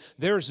tell you,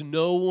 there's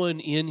no one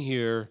in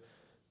here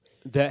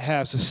that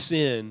has a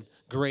sin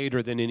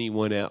greater than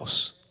anyone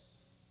else.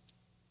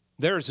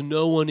 There's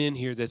no one in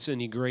here that's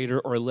any greater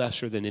or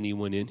lesser than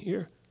anyone in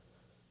here.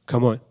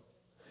 Come on.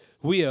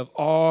 We have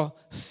all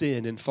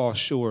sinned and fall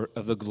short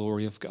of the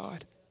glory of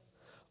God.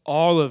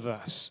 All of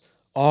us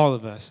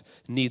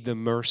need the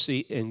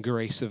mercy and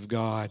grace of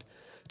God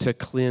to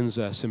cleanse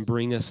us and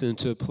bring us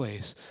into a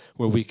place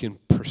where we can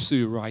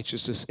pursue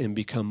righteousness and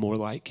become more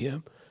like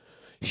Him.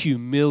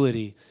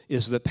 Humility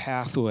is the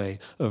pathway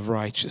of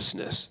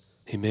righteousness.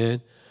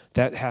 Amen.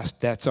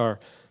 That's our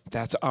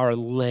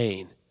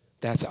lane.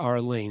 That's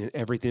our lane, and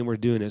everything we're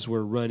doing is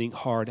we're running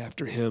hard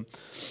after Him.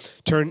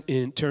 Turn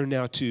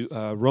now to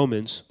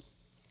Romans.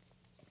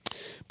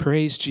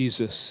 Praise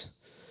Jesus.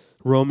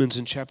 Romans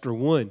in chapter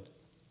 1.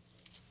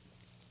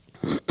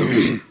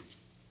 I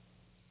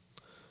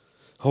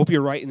hope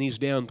you're writing these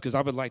down because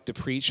I would like to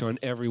preach on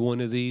every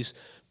one of these,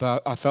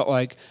 but I felt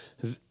like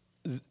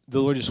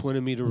the Lord just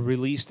wanted me to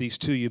release these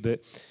to you.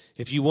 But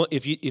if you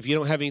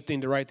don't have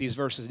anything to write these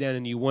verses down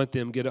and you want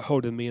them, get a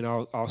hold of me and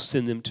I'll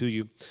send them to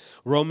you.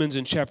 Romans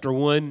in chapter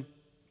 1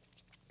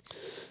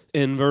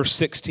 in verse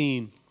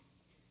 16.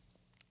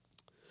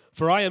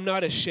 For I am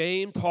not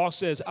ashamed, Paul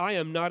says, I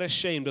am not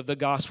ashamed of the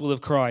gospel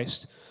of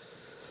Christ.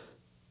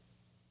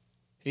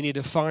 And he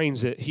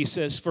defines it. He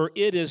says, for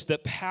it is the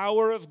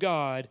power of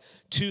God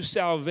to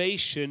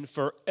salvation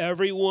for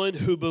everyone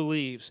who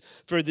believes,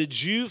 for the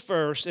Jew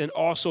first and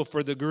also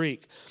for the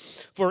Greek.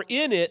 For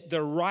in it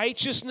the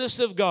righteousness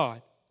of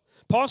God.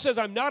 Paul says,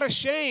 I'm not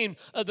ashamed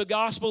of the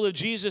gospel of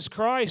Jesus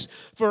Christ,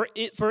 for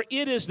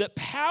it is the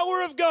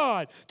power of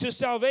God to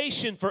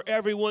salvation for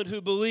everyone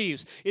who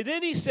believes. And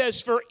then he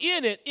says, for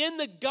in it, in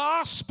the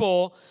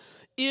gospel,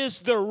 is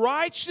the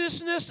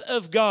righteousness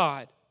of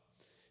God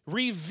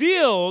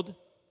revealed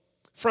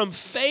from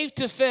faith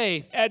to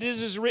faith, as it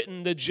is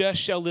written, the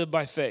just shall live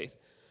by faith.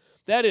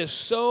 That is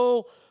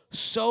so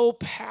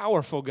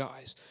powerful,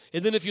 guys.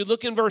 And then if you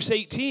look in verse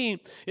 18,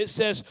 it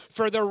says,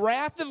 for the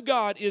wrath of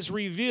God is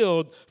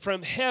revealed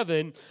from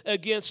heaven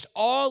against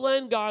all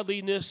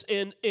ungodliness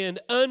and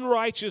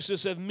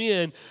unrighteousness of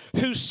men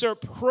who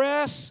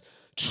suppress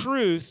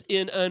truth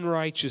in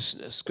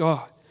unrighteousness.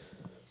 God,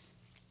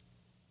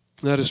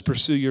 let us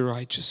pursue your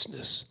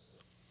righteousness.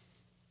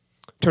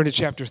 Turn to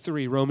chapter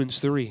 3, Romans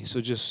 3. So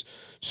just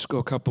go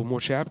a couple more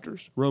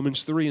chapters.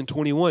 Romans 3 and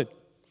 21.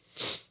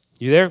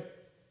 You there?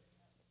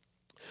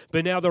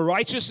 But now the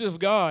righteousness of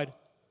God,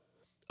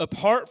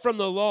 apart from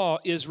the law,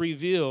 is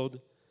revealed,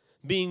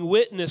 being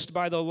witnessed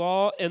by the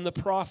law and the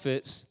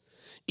prophets,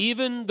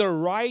 even the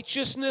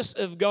righteousness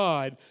of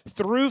God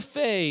through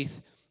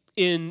faith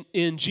in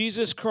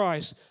Jesus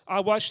Christ.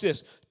 Watch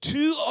this.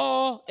 To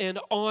all and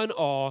on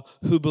all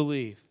who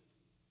believe.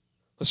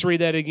 Let's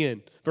read that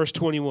again. Verse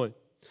 21.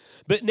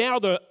 But now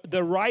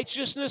the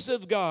righteousness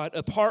of God,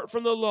 apart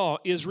from the law,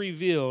 is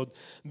revealed,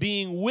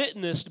 being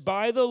witnessed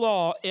by the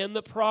law and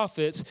the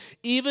prophets,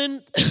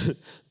 even,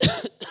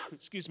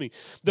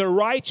 the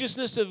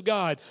righteousness of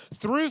God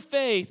through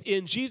faith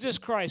in Jesus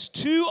Christ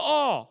to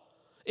all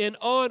and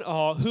on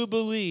all who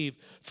believe,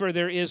 for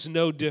there is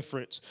no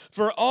difference.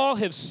 For all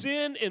have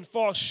sinned and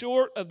fall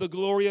short of the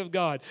glory of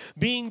God,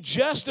 being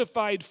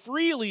justified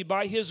freely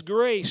by His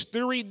grace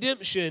through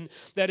redemption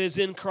that is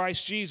in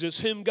Christ Jesus,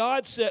 whom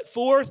God set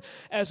forth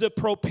as a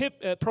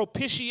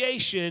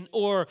propitiation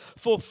or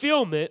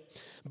fulfillment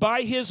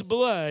by his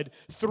blood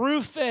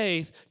through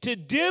faith to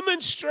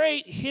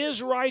demonstrate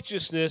his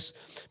righteousness,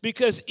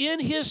 because in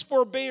his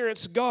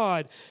forbearance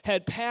God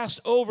had passed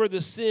over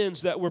the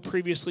sins that were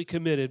previously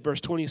committed.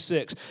 Verse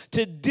 26,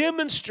 to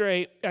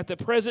demonstrate at the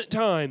present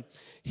time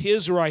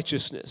his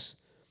righteousness,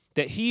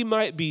 that he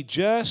might be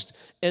just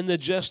and the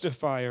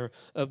justifier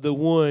of the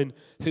one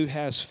who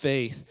has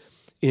faith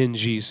in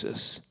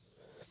Jesus.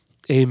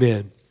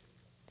 Amen.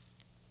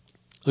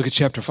 Look at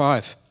chapter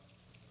 5.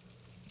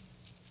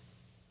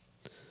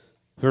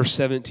 Verse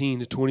 17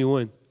 to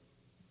 21.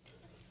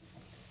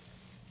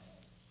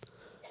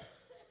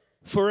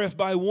 For if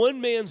by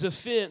one man's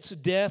offense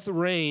death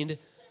reigned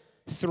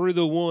through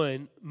the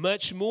one,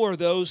 much more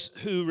those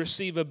who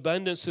receive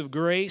abundance of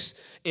grace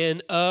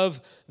and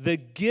of the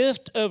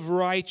gift of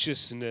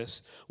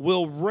righteousness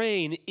will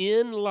reign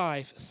in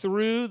life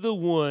through the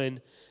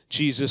one,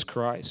 Jesus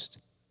Christ.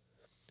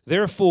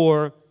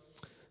 Therefore,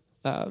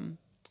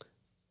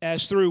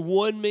 as through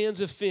one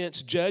man's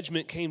offense,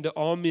 judgment came to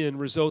all men,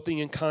 resulting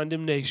in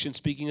condemnation,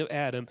 speaking of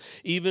Adam,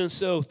 even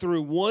so,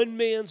 through one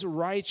man's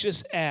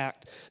righteous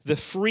act, the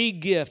free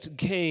gift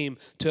came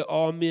to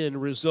all men,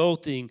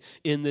 resulting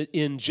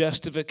in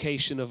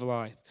justification of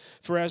life.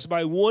 For as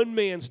by one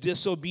man's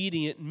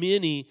disobedience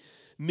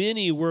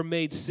many were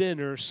made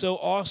sinners, so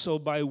also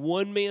by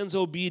one man's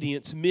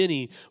obedience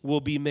many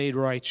will be made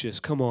righteous.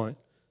 Come on.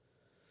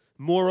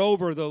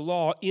 Moreover, the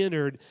law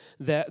entered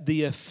that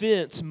the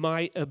offense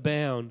might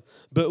abound,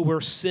 but where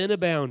sin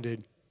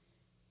abounded,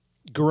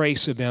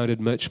 grace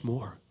abounded much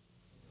more.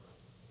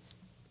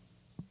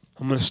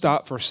 I'm going to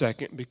stop for a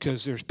second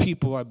because there's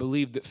people, I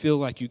believe, that feel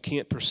like you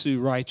can't pursue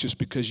righteous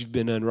because you've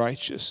been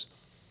unrighteous.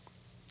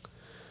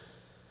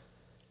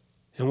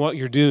 And what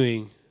you're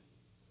doing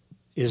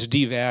is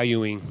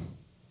devaluing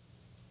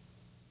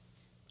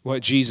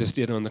what Jesus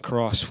did on the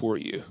cross for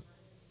you.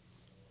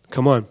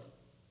 Come on.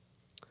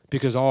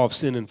 Because all have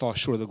sinned and fall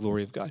short of the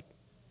glory of God.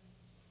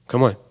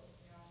 Come on.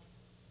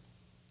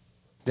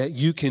 That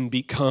you can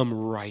become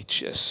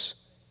righteous.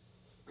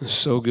 It's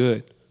so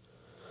good.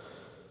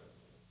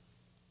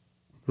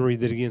 I'll read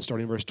that again,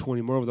 starting in verse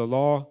 20. Moreover, the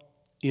law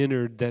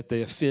entered that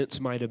the offense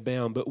might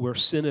abound, but where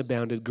sin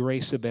abounded,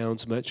 grace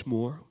abounds much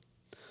more.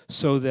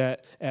 So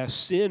that as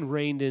sin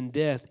reigned in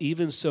death,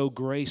 even so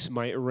grace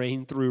might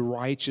reign through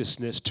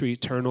righteousness to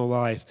eternal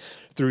life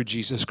through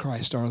Jesus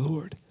Christ our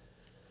Lord.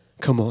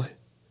 Come on.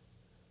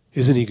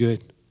 Isn't he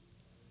good?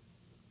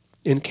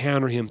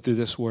 Encounter him through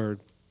this word.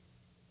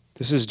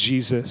 This is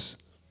Jesus.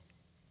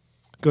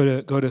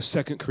 Go to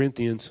 2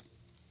 Corinthians.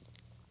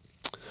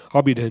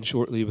 I'll be done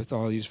shortly with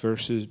all these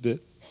verses, but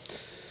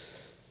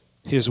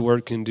his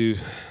word can do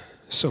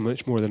so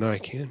much more than I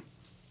can.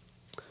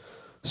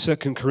 2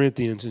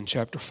 Corinthians in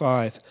chapter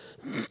 5.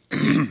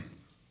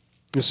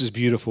 This is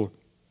beautiful.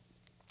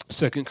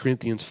 2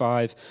 Corinthians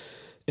 5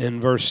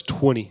 and verse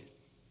 20.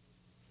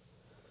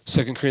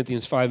 2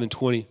 Corinthians 5 and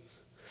 20.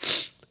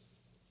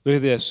 Look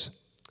at this.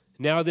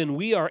 Now then,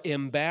 we are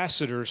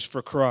ambassadors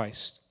for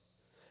Christ.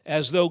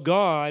 As though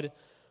God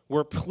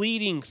were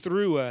pleading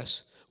through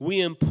us,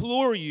 we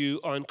implore you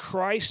on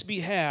Christ's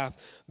behalf,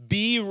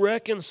 be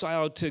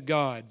reconciled to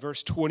God.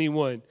 Verse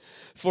 21.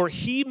 For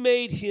he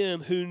made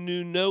him who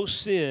knew no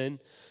sin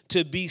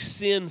to be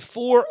sin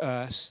for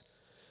us.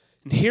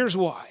 And here's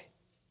why.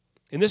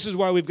 And this is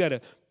why we've got to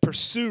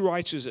pursue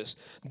righteousness.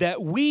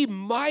 That we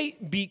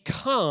might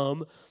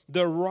become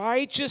the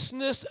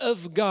righteousness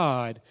of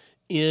God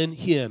in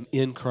him,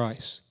 in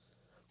Christ.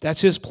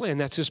 That's his plan.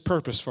 That's his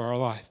purpose for our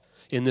life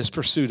in this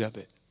pursuit of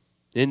it.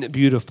 Isn't it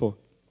beautiful?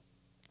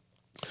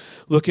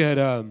 Look at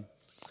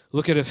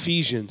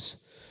Ephesians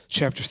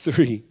chapter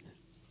 3.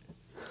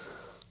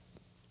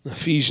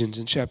 Ephesians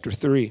in chapter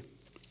 3.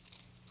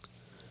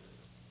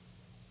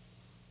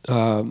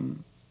 No,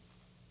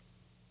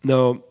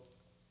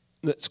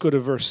 let's go to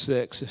verse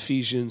 6.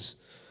 Ephesians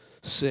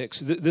 6.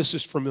 This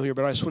is familiar,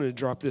 but I just wanted to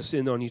drop this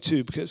in on you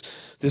too, because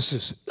this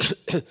is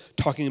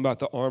talking about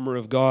the armor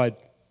of God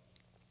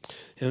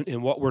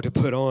and what we're to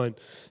put on.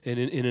 And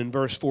in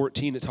verse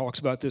 14, it talks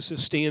about this.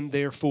 Stand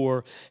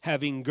therefore,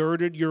 having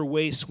girded your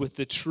waist with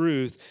the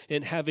truth,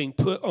 and having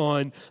put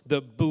on the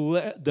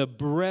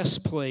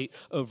breastplate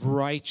of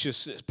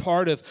righteousness.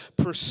 Part of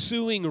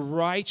pursuing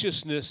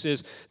righteousness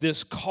is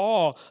this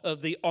call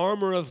of the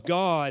armor of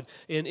God,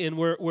 and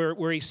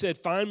where he said,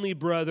 finally,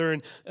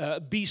 brethren,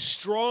 be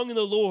strong in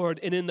the Lord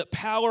and in the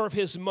power of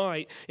his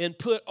might, and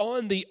put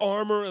on the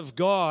armor of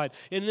God.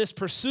 In this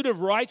pursuit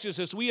of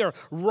righteousness, we are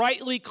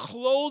rightly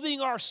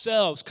clothing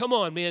ourselves, come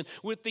on, man,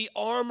 with the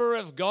armor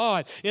of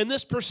God. In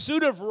this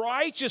pursuit of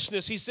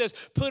righteousness, he says,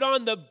 put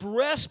on the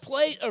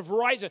breastplate of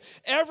righteousness.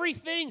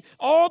 Everything,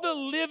 all the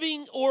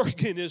living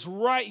organ is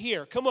right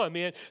here. Come on,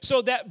 man.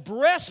 So that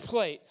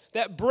breastplate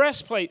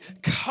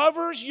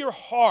covers your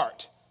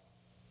heart.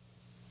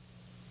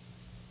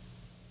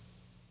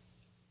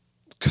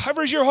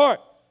 Covers your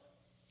heart.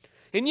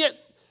 And yet,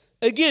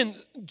 again,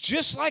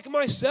 just like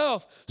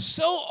myself,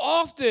 so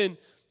often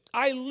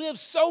I live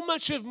so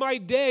much of my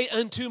day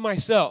unto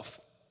myself.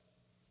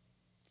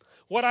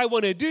 What I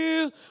want to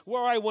do,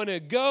 where I want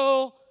to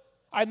go,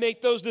 I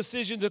make those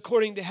decisions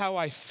according to how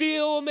I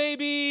feel,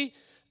 maybe,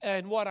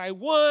 and what I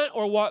want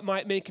or what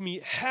might make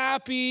me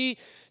happy.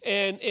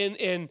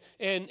 And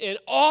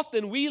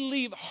often we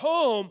leave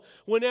home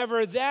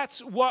whenever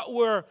that's what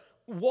we're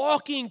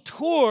walking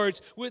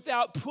towards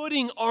without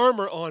putting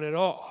armor on at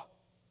all.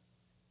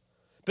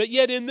 But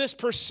yet in this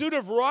pursuit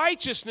of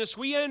righteousness,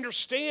 we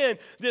understand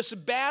this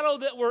battle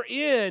that we're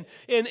in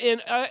and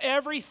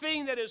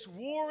everything that is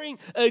warring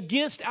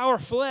against our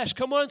flesh.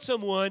 Come on,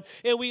 someone.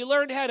 And we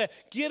learn how to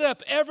get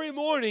up every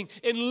morning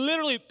and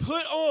literally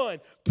put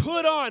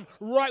on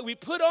right. We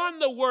put on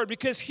the Word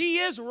because He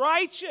is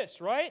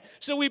righteous, right?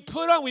 So we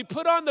put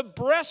on the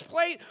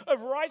breastplate of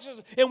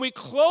righteousness and we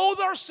clothe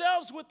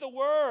ourselves with the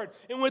Word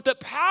and with the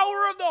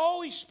power of the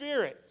Holy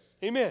Spirit.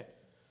 Amen.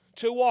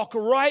 To walk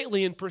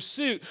rightly in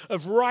pursuit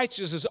of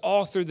righteousness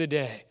all through the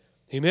day.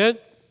 Amen?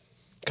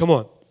 Come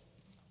on.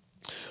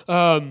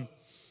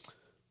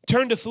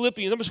 Turn to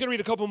Philippians. I'm just going to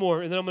read a couple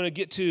more, and then I'm going to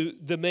get to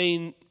the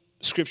main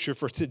scripture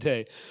for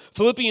today.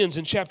 Philippians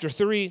in chapter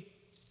 3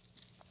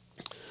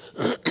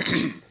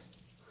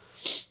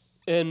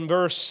 and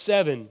verse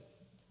 7.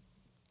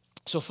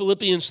 So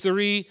Philippians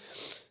 3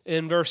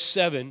 and verse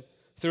 7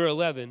 through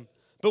 11.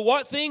 But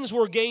what things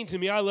were gained to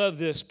me, I love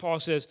this, Paul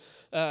says,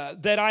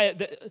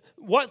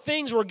 what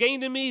things were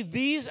gained to me,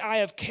 these I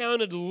have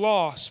counted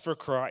loss for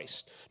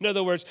Christ. In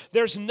other words,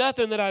 there's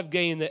nothing that I've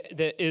gained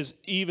that is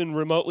even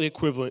remotely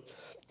equivalent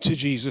to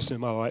Jesus in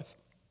my life.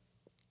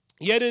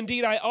 Yet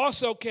indeed I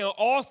also count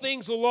all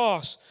things a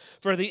loss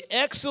for the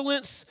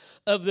excellence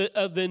of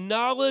the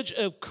knowledge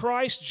of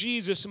Christ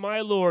Jesus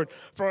my Lord,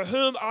 for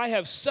whom I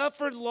have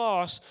suffered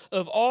loss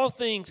of all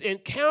things,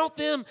 and count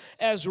them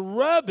as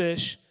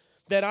rubbish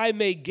that I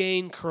may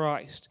gain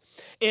Christ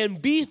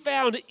and be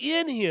found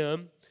in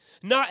Him,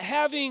 not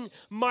having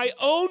my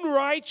own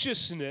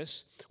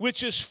righteousness,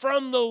 which is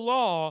from the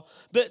law,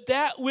 but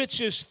that which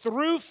is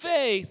through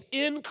faith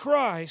in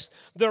Christ,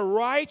 the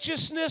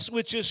righteousness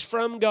which is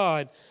from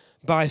God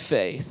by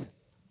faith.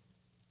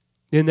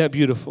 Isn't that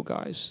beautiful,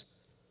 guys?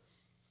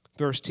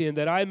 Verse 10,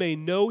 that I may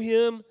know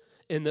Him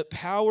in the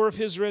power of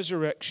His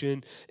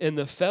resurrection and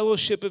the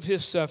fellowship of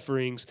His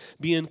sufferings,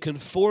 being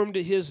conformed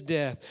to His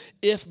death,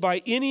 if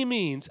by any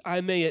means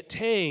I may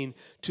attain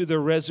to the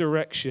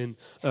resurrection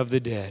of the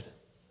dead.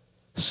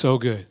 So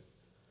good.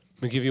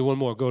 Let me give you one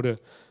more.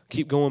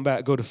 Keep going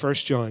back. Go to 1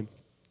 John.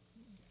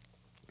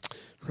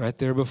 Right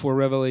there before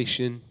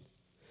Revelation.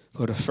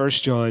 Go to 1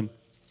 John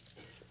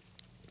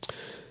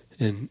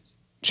in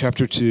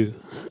chapter 2.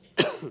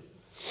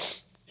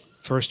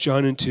 1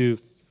 John and 2.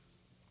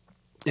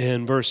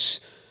 And verse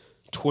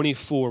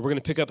 24, we're going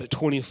to pick up at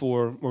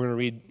 24. We're going to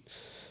read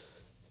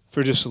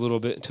for just a little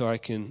bit until I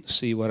can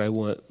see what I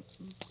want.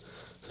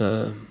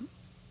 1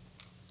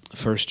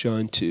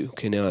 John 2.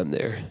 Okay, now I'm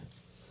there.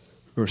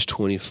 Verse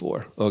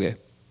 24. Okay.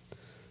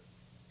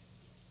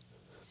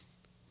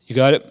 You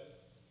got it?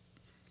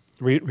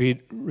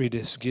 Read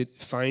this.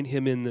 Find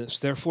Him in this.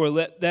 Therefore,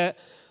 let that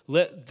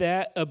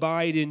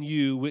abide in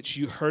you which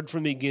you heard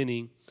from the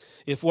beginning.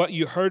 If what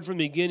you heard from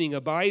the beginning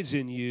abides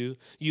in you,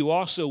 you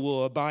also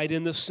will abide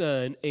in the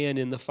Son and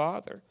in the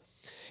Father.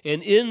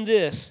 And in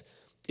this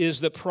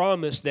is the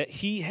promise that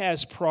He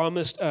has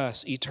promised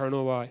us,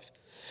 eternal life.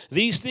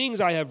 These things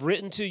I have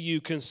written to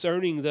you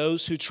concerning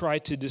those who try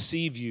to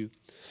deceive you.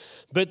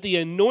 But the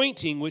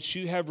anointing which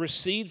you have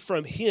received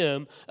from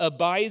Him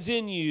abides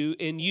in you,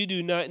 and you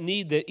do not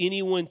need that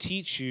anyone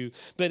teach you.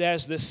 But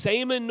as the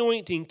same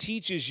anointing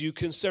teaches you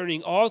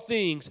concerning all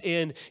things,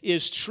 and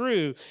is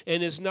true,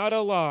 and is not a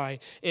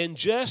lie, and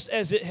just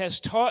as it has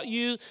taught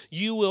you,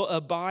 you will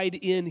abide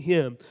in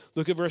Him.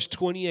 Look at verse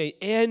 28.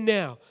 And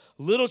now,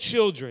 little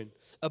children,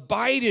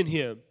 abide in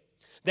Him,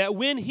 that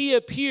when He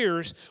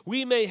appears,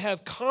 we may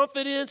have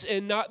confidence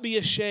and not be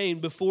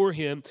ashamed before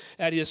Him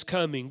at His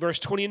coming. Verse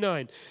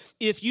 29,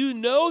 if you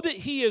know that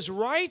He is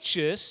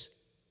righteous,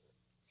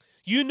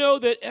 you know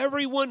that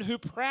everyone who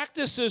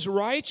practices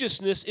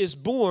righteousness is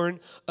born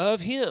of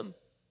Him.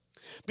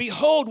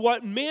 Behold,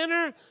 what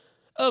manner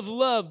of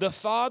love the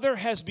Father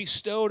has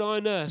bestowed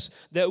on us,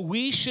 that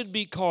we should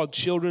be called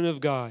children of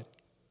God.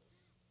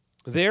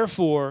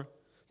 Therefore,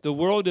 the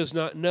world does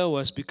not know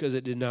us because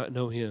it did not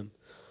know Him.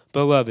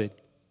 Beloved,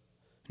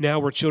 now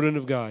we're children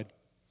of God,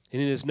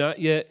 and it has not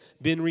yet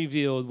been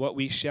revealed what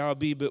we shall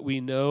be, but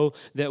we know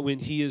that when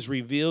He is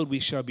revealed,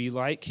 we shall be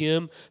like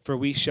Him, for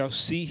we shall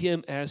see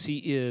Him as He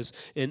is.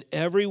 And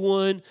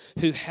everyone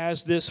who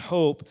has this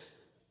hope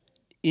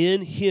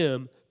in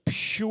Him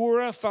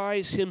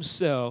purifies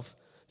himself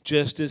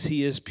just as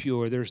He is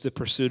pure. There's the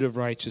pursuit of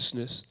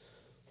righteousness.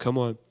 Come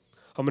on.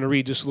 I'm going to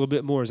read just a little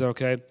bit more. Is that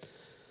okay?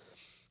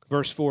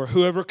 Verse 4,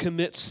 whoever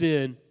commits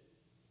sin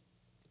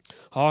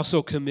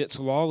also commits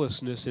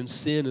lawlessness, and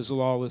sin is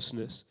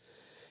lawlessness.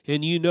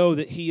 And you know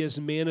that He is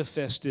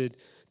manifested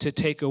to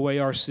take away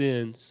our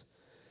sins,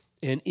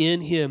 and in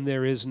Him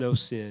there is no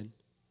sin.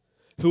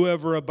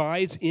 Whoever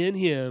abides in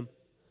Him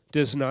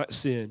does not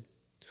sin.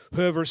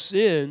 Whoever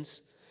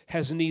sins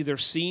has neither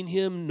seen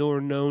Him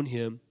nor known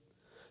Him.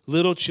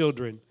 Little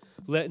children,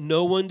 let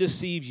no one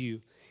deceive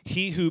you.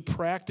 He who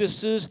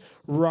practices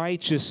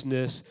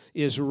righteousness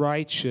is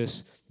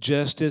righteous,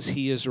 just as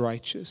he is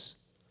righteous.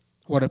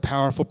 What a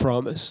powerful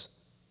promise.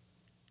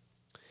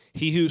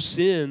 He who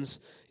sins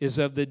is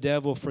of the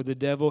devil, for the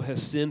devil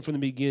has sinned from the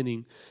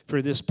beginning.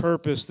 For this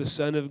purpose the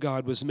Son of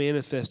God was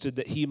manifested,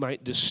 that he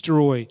might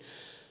destroy.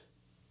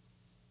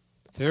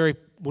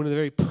 One of the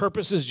very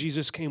purposes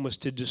Jesus came was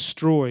to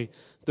destroy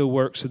the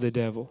works of the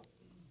devil.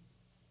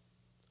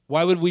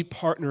 Why would we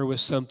partner with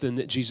something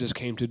that Jesus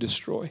came to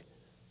destroy?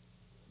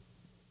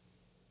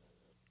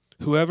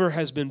 Whoever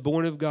has been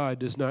born of God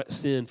does not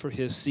sin, for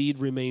his seed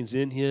remains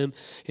in him,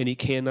 and he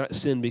cannot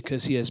sin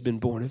because he has been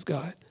born of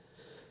God.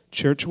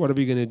 Church, what are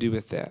we going to do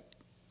with that?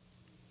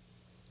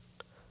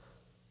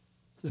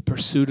 The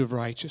pursuit of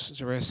righteousness.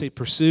 Or I say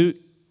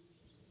pursuit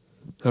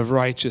of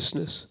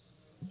righteousness.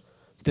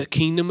 The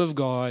kingdom of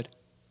God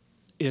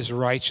is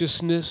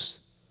righteousness,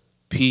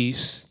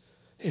 peace,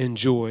 and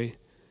joy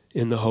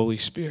in the Holy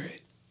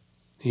Spirit.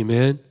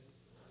 Amen?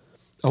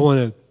 I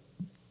want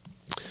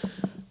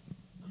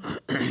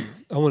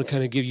to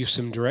kind of give you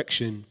some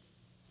direction.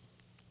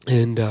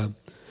 And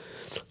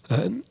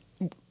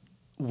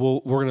we're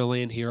going to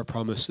land here, I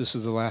promise. This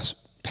is the last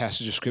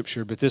passage of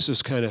Scripture, but this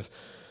is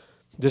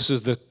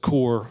the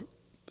core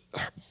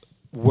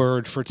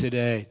word for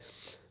today.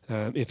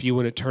 If you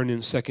want to turn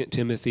in 2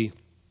 Timothy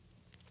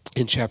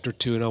in chapter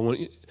 2,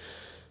 and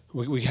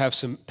we have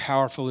some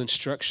powerful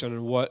instruction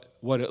on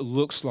what it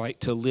looks like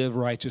to live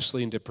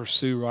righteously and to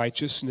pursue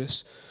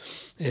righteousness.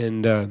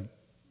 And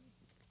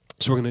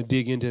so we're going to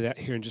dig into that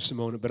here in just a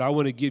moment. But I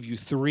want to give you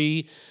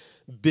 3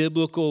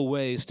 biblical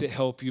ways to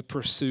help you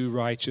pursue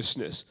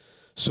righteousness.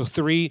 So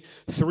three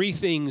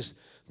things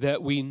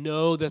that we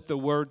know that the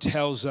Word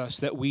tells us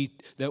that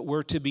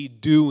we're to be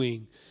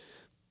doing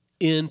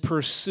in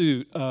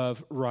pursuit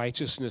of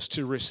righteousness,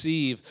 to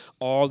receive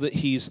all that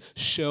He's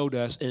showed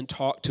us and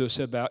talked to us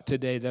about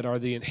today that are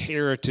the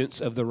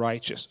inheritance of the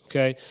righteous,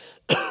 okay?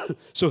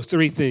 So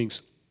 3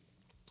 things.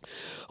 I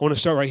want to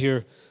start right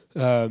here.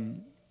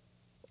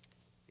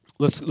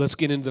 Let's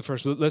get into the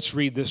first. Let's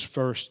read this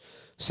first.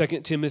 2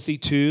 Timothy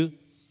 2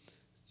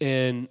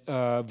 and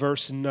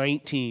verse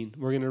 19.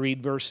 We're going to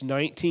read verse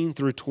 19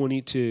 through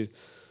 22.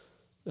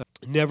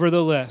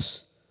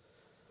 Nevertheless,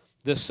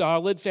 the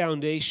solid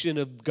foundation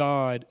of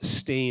God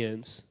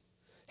stands,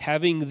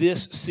 having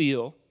this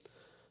seal: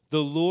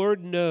 the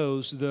Lord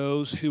knows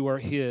those who are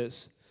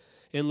His,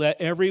 and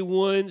let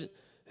everyone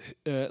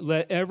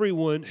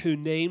who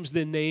names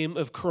the name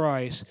of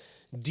Christ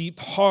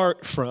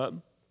depart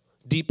from,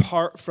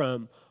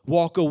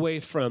 walk away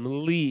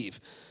from,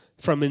 leave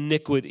from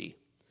iniquity.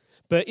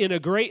 But in a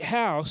great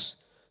house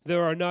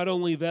there are not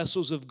only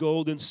vessels of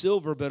gold and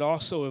silver, but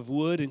also of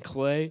wood and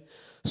clay,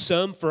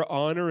 some for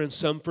honor and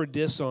some for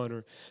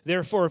dishonor.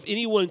 Therefore, if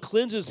anyone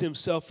cleanses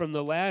himself from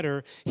the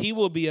latter, he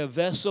will be a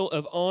vessel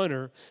of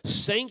honor,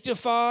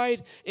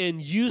 sanctified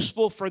and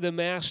useful for the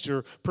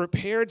master,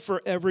 prepared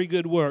for every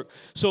good work.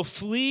 So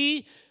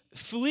flee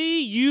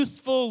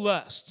youthful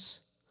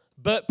lusts,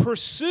 but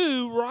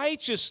pursue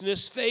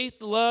righteousness,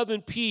 faith, love,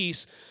 and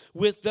peace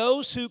with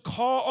those who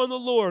call on the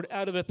Lord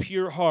out of a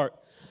pure heart.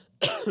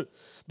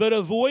 But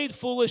avoid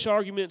foolish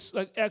arguments.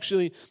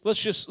 Actually, let's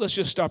just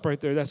stop right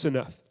there. That's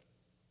enough.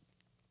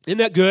 Isn't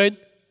that good?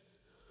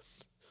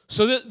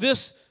 So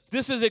this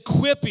is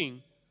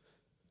equipping.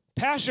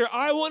 Pastor,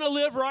 I want to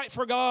live right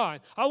for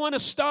God. I want to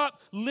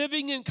stop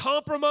living in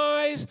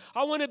compromise.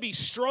 I want to be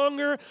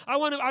stronger. I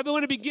want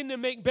to begin to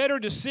make better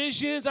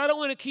decisions. I don't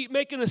want to keep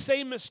making the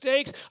same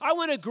mistakes. I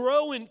want to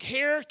grow in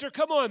character.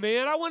 Come on,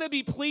 man. I want to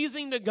be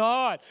pleasing to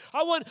God.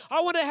 I want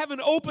to have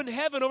an open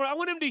heaven over. I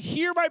want Him to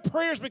hear my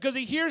prayers because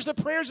He hears the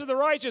prayers of the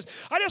righteous.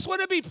 I just want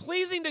to be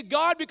pleasing to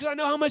God because I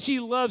know how much He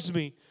loves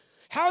me.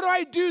 How do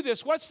I do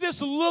this? What's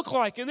this look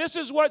like? And this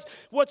is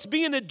what's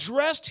being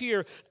addressed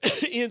here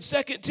in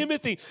 2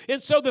 Timothy.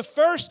 And so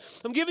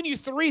I'm giving you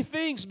 3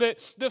 things, but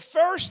the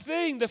first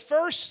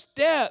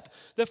step,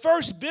 the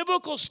first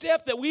biblical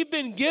step that we've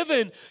been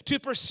given to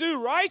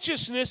pursue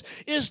righteousness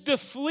is to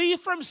flee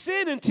from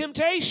sin and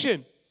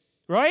temptation,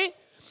 right?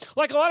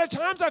 Like a lot of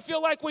times I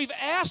feel like we've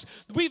asked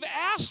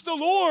the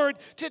Lord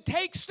to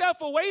take stuff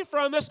away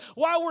from us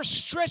while we're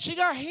stretching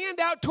our hand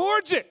out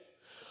towards it.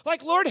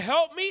 Like, Lord,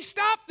 help me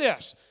stop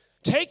this.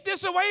 Take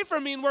this away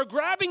from me. And we're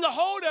grabbing a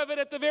hold of it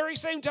at the very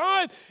same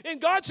time. And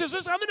God says,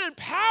 listen, I'm going to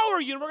empower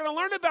you. And we're going to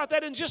learn about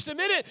that in just a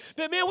minute.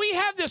 But, man, we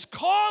have this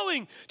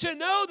calling to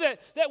know that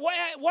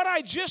what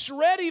I just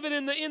read even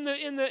in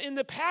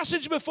the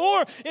passage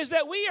before is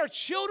that we are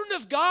children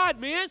of God,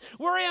 man.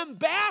 We're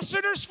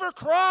ambassadors for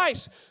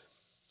Christ.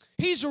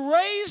 He's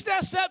raised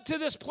us up to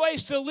this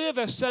place to live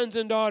as sons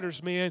and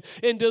daughters, man,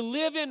 and to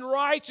live in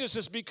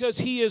righteousness because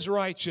He is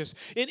righteous.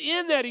 And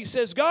in that, He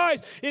says, guys,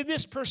 in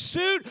this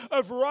pursuit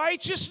of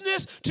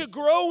righteousness, to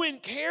grow in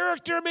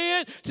character,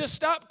 man, to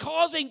stop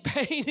causing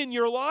pain in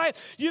your life,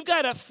 you've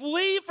got to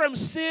flee from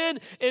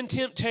sin and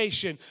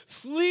temptation.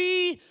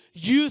 Flee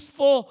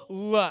youthful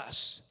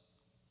lusts.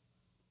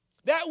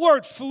 That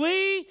word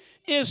flee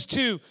is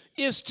to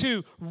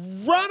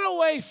run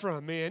away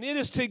from, man. It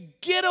is to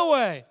get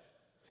away.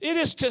 It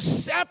is to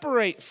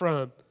separate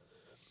from.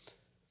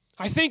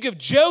 I think of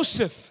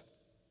Joseph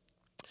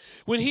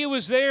when he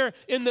was there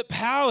in the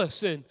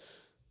palace and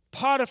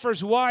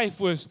Potiphar's wife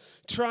was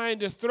trying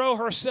to throw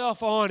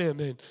herself on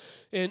him,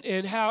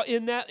 and how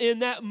in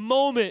that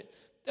moment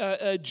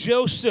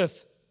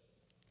Joseph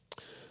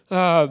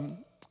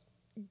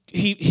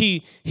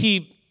he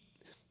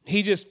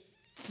just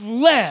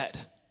fled,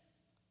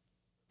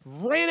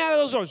 ran out of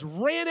those arms,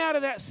 ran out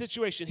of that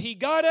situation. He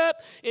got up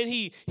and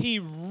he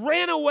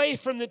ran away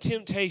from the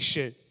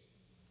temptation.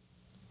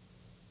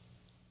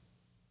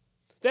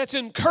 That's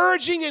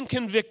encouraging and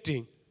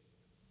convicting.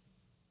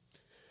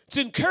 It's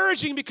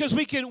encouraging because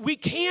we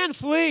can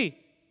flee.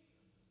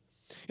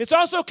 It's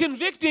also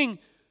convicting.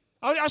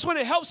 I just want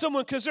to help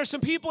someone because there's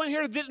some people in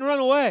here that didn't run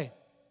away.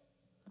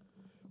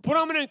 What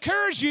I'm going to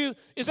encourage you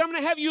is I'm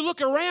going to have you look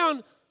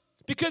around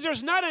because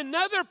there's not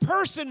another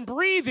person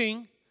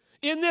breathing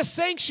in this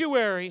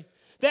sanctuary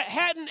that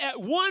hadn't at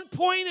one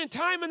point in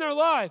time in their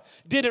life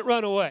didn't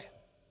run away.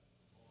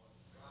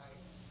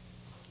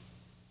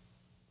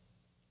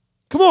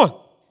 Come on.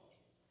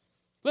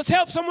 Let's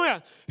help someone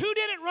out. Who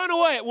didn't run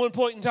away at one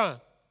point in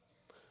time?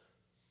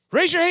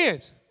 Raise your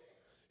hands.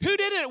 Who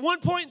didn't at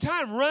one point in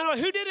time run away?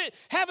 Who didn't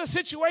have a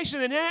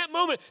situation and in that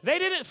moment they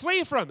didn't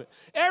flee from it?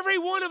 Every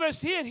one of us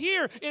did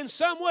here in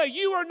some way.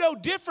 You are no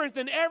different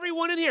than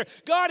everyone in here.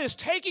 God is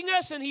taking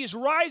us and He's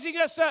rising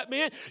us up,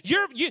 man.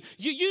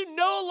 You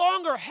no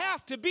longer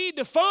have to be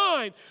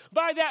defined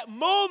by that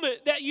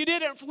moment that you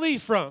didn't flee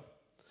from.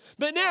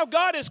 But now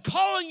God is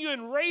calling you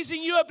and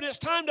raising you up, and it's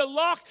time to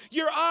lock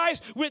your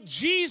eyes with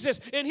Jesus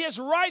and His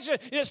righteousness.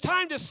 And it's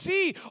time to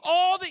see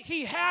all that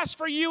He has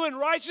for you in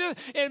righteousness,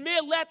 and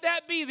man, let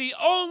that be the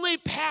only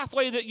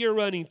pathway that you're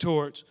running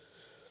towards.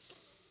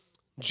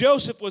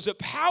 Joseph was a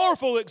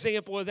powerful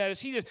example of that, as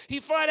he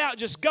flat out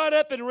just got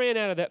up and ran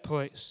out of that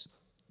place.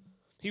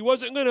 He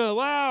wasn't going to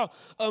allow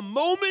a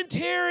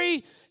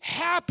momentary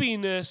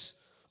happiness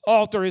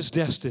alter his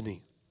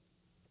destiny.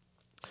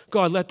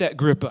 God, let that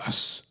grip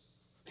us.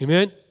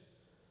 Amen?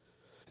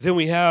 Then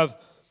we have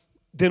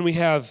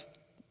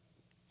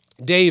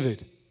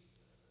David,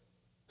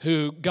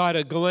 who got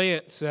a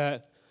glance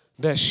at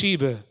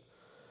Bathsheba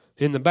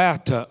in the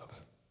bathtub.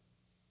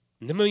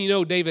 And then you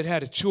know David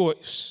had a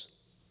choice.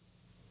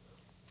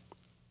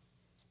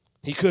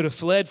 He could have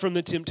fled from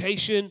the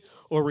temptation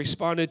or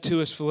responded to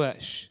his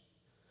flesh.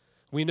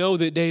 We know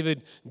that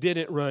David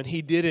didn't run.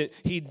 He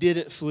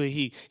didn't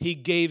flee. He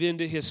gave in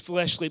to his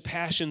fleshly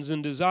passions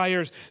and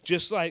desires,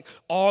 just like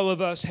all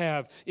of us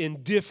have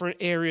in different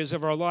areas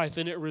of our life.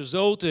 And it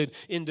resulted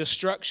in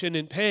destruction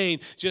and pain,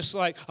 just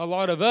like a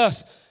lot of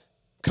us,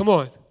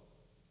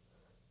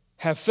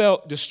 have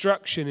felt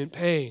destruction and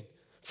pain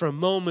from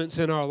moments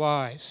in our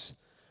lives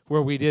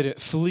where we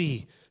didn't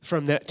flee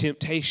from that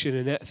temptation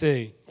and that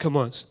thing. Come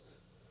on.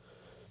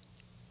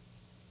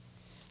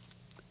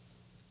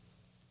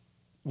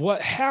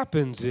 What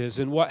happens is,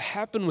 and what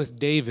happened with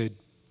David,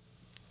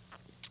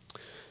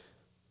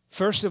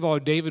 first of all,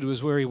 David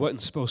was where he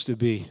wasn't supposed to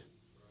be.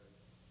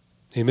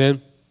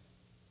 Amen?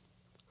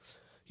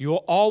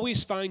 You'll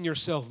always find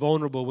yourself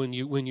vulnerable when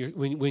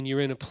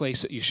you're in a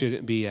place that you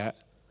shouldn't be at,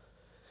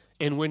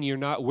 and when you're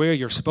not where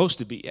you're supposed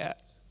to be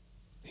at.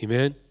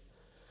 Amen?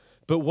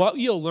 But what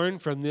you'll learn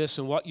from this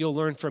and what you'll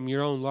learn from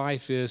your own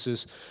life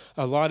is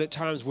a lot of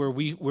times where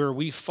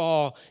we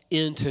fall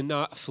into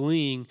not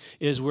fleeing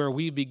is where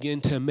we begin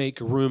to make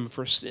room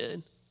for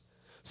sin.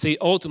 See,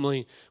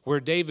 ultimately, where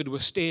David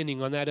was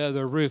standing on that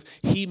other roof,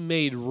 he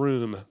made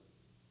room.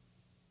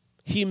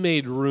 He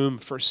made room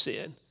for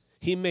sin.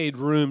 He made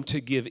room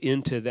to give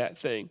into that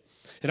thing.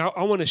 And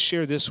I want to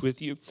share this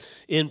with you.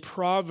 In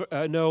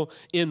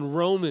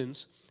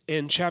Romans,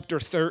 in chapter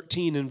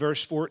 13 and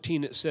verse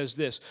 14, it says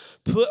this: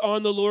 put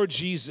on the Lord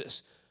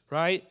Jesus,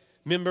 right?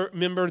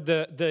 Remember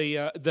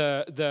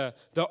the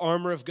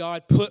armor of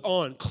God? Put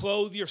on,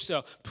 clothe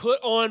yourself.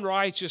 Put on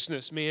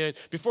righteousness, man.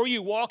 Before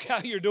you walk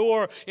out your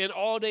door and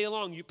all day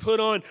long, you put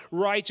on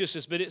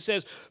righteousness. But it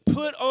says,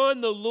 put on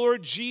the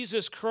Lord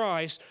Jesus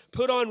Christ,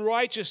 put on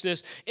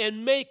righteousness,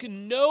 and make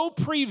no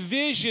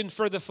provision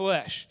for the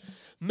flesh.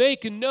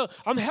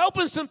 I'm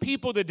helping some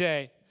people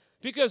today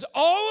because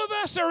all of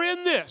us are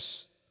in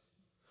this.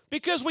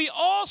 Because we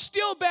all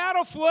still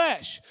battle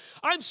flesh.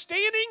 I'm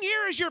standing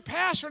here as your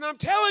pastor, and I'm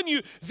telling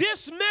you,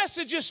 this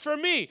message is for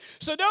me.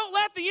 So don't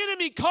let the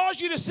enemy cause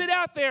you to sit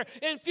out there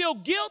and feel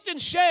guilt and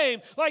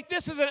shame like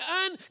this is an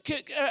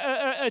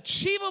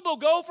unachievable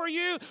goal for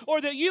you,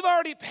 or that you've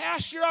already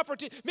passed your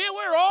opportunity. Man,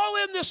 we're all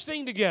in this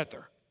thing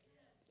together.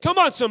 Come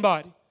on,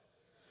 somebody.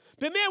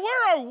 But man,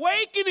 we're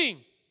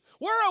awakening.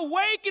 We're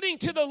awakening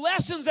to the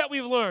lessons that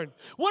we've learned.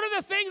 One of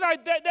the things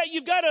that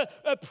you've got to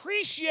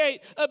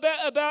appreciate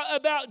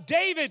about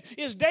David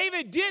is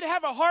David did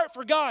have a heart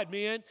for God,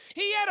 man.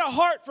 He had a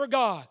heart for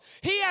God.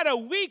 He had a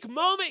weak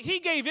moment. He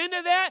gave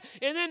into that,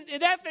 and then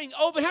that thing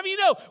opened. How many of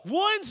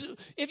you know,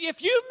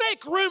 if you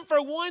make room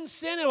for one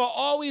sin, it will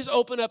always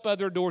open up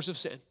other doors of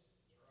sin.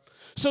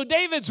 So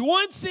David's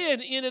one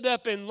sin ended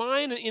up in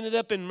lying and ended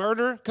up in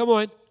murder. Come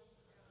on.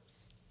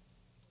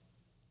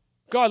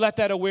 God, let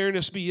that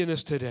awareness be in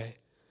us today.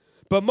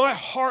 But my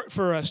heart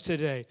for us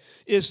today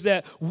is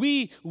that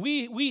we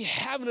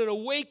have an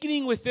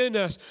awakening within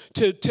us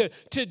to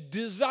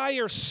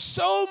desire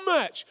so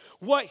much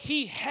what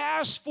He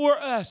has for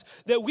us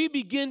that we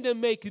begin to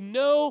make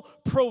no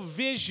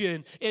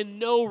provision and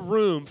no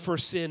room for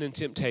sin and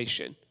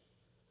temptation.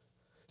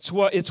 It's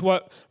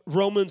what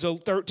Romans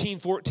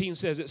 13:14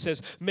 says. It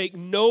says, make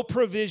no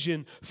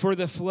provision for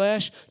the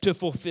flesh to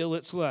fulfill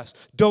its lust.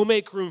 Don't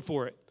make room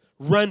for it.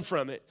 Run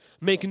from it.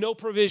 Make no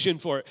provision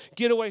for it.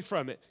 Get away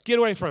from it. Get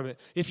away from it.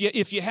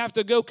 If you have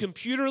to go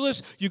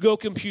computerless, you go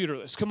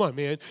computerless. Come on,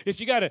 man. If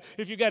you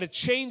gotta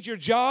change your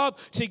job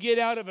to get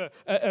out of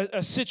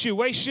a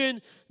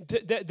situation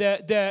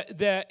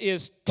that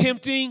is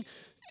tempting,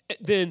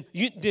 then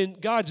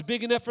God's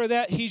big enough for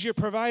that. He's your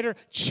provider.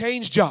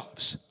 Change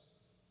jobs.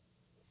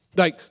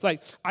 I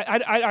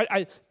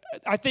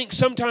think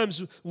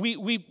sometimes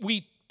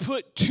we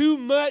put too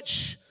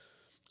much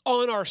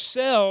on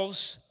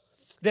ourselves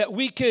that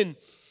we can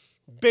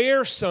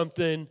bear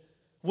something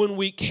when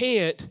we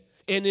can't,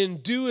 and in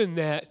doing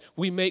that,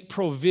 we make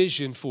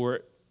provision for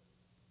it.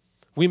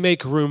 We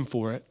make room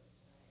for it.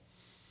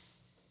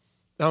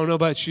 I don't know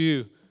about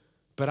you,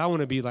 but I want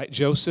to be like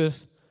Joseph,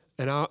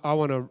 and I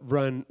want to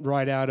run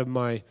right out of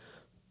my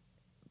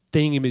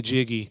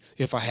thingy-majiggy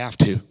if I have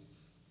to.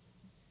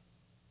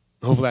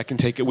 Hopefully I can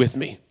take it with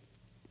me.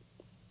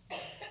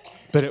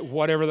 But at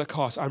whatever the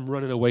cost, I'm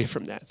running away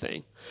from that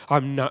thing.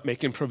 I'm not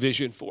making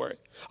provision for it.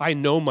 I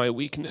know my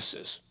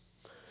weaknesses.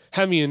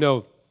 How many of you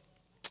know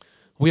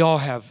we all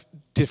have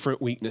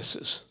different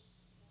weaknesses?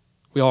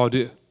 We all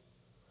do.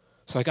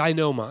 It's like, I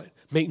know mine.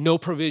 Make no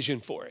provision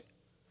for it.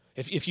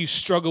 If you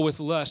struggle with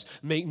lust,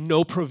 make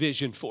no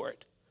provision for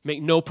it.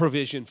 Make no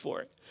provision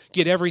for it.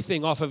 Get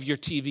everything off of your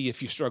TV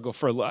if you struggle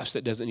for lust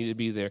that doesn't need to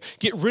be there.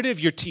 Get rid of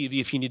your TV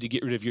if you need to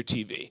get rid of your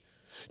TV.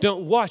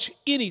 Don't watch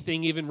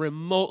anything even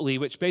remotely,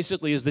 which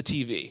basically is the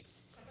TV.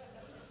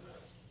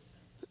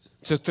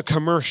 It's the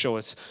commercial.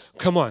 It's,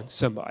 come on,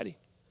 somebody.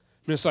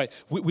 And it's like,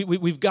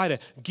 we've got to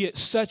get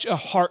such a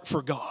heart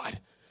for God.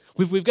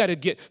 We've got to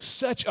get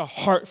such a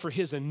heart for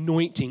His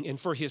anointing and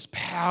for His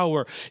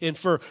power and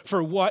for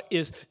what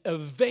is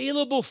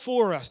available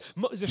for us.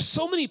 There's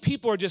so many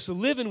people are just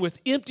living with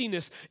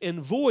emptiness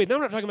and void. And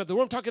I'm not talking about the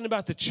world. I'm talking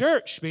about the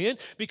church, man.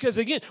 Because,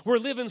 again, we're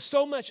living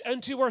so much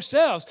unto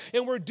ourselves,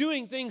 and we're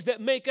doing things that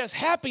make us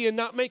happy and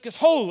not make us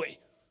holy.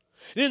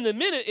 And in the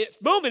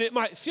moment, it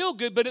might feel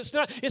good, but it's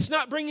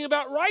not bringing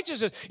about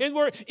righteousness. And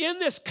we're in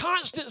this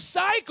constant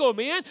cycle,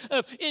 man,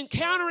 of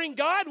encountering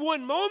God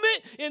one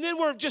moment, and then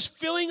we're just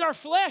filling our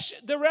flesh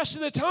the rest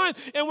of the time.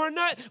 And we're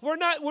not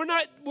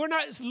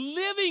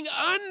living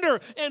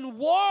under and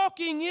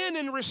walking in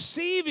and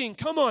receiving,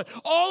 come on,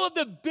 all of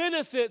the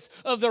benefits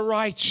of the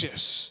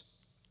righteous.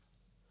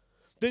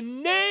 The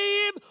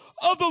name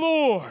of the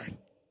Lord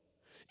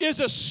is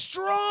a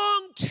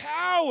strong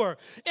tower,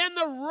 and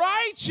the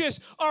righteous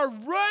are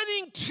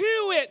running to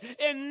it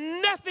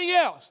and nothing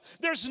else.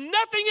 There's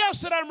nothing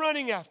else that I'm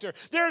running after.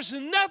 There's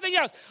nothing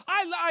else.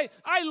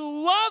 I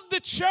love the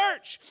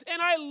church,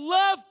 and I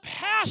love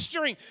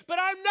pastoring, but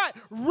I'm not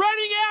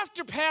running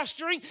after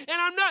pastoring, and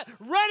I'm not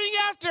running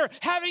after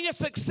having a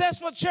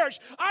successful church.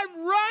 I'm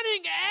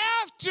running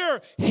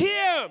after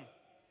Him.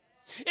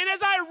 And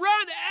as I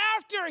run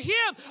after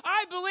Him,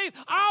 I believe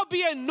I'll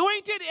be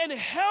anointed and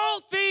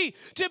healthy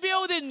to be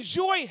able to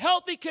enjoy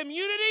healthy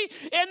community.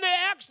 And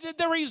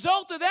the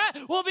result of that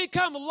will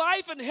become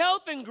life and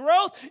health and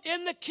growth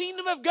in the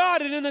kingdom of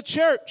God and in the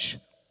church.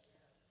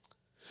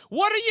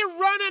 What are you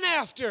running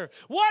after?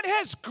 What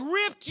has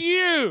gripped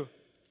you?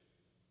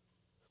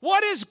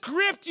 What has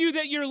gripped you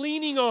that you're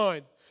leaning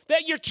on?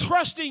 That you're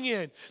trusting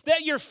in,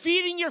 that you're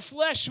feeding your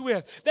flesh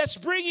with, that's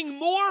bringing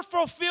more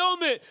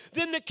fulfillment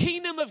than the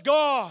kingdom of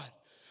God.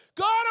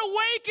 God,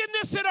 awaken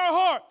this in our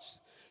hearts.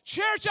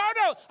 Church, I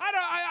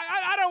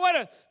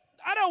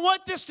don't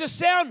want this to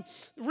sound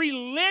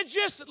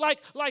religious,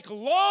 like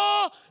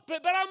law,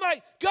 but I'm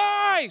like,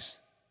 guys,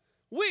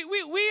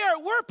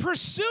 we're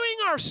pursuing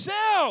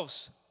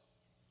ourselves.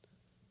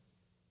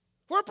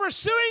 We're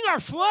pursuing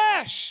our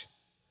flesh.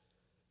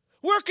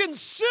 We're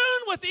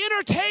consumed with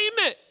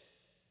entertainment.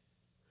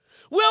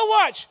 We'll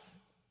watch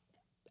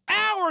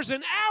hours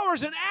and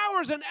hours and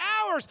hours and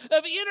hours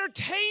of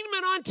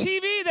entertainment on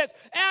TV that's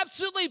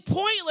absolutely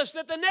pointless,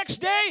 that the next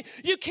day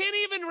you can't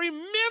even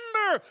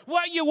remember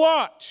what you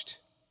watched.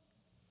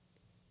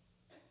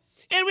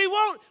 And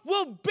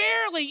we'll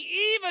barely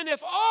even,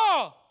 if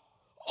all,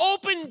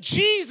 open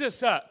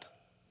Jesus up,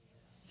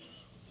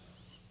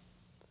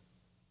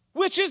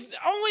 which is the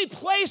only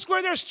place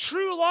where there's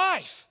true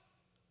life.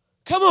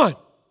 Come on.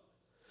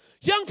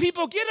 Young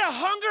people, get a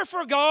hunger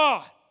for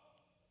God.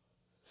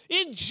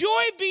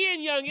 Enjoy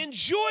being young.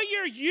 Enjoy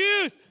your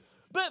youth.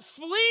 But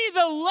flee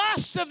the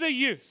lusts of the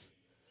youth.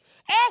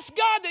 Ask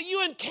God that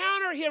you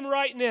encounter Him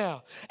right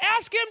now.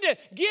 Ask Him to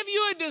give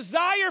you a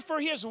desire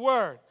for His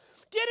word.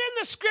 Get in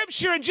the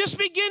Scripture and just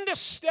begin to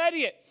study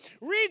it.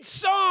 Read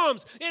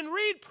Psalms and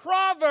read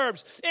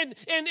Proverbs and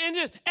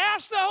just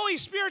ask the Holy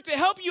Spirit to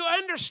help you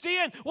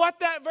understand what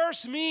that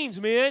verse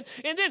means, man.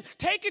 And then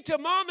take it to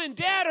mom and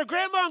dad or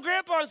grandma and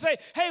grandpa and say,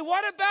 hey,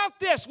 what about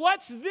this?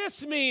 What's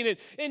this mean?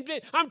 And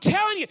I'm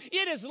telling you,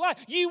 it is life.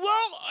 You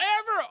won't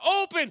ever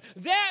open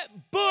that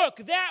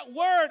book, that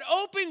word,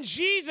 open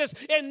Jesus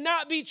and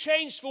not be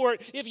changed for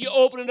it if you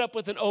open it up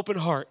with an open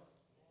heart.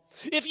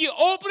 If you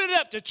open it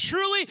up to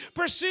truly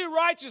pursue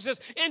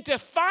righteousness and to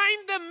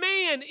find the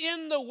man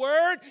in the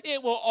Word,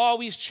 it will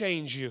always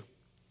change you.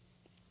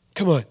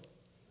 Come on.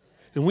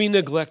 And we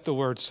neglect the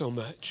Word so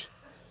much.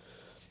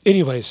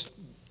 Anyways,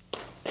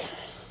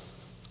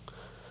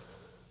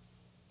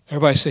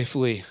 everybody say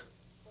flee.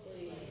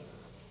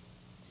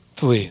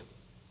 Flee.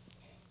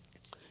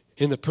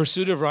 In the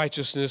pursuit of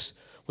righteousness,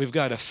 we've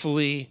got to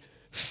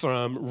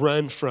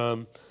run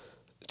from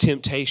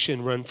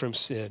temptation, run from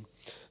sin.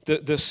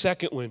 The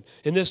second one,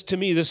 and this to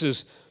me, this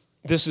is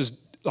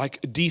like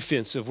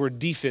defensive. We're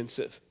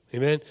defensive,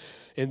 amen.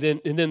 And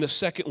then the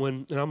second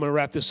one, and I'm going to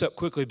wrap this up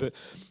quickly, but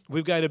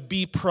we've got to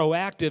be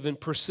proactive in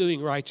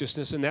pursuing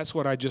righteousness, and that's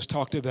what I just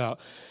talked about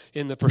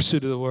in the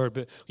pursuit of the word.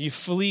 But you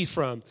flee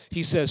from.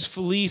 He says,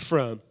 flee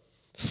from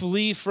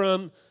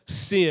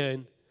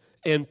sin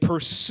and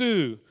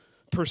pursue.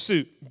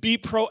 Be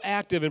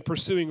proactive in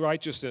pursuing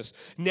righteousness.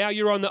 Now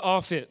you're on the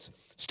offense.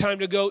 It's time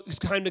to go. It's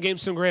time to gain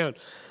some ground.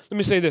 Let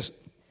me say this.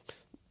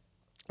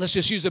 Let's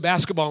just use a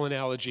basketball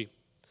analogy.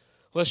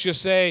 Let's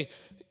just say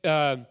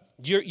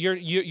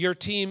your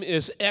team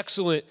is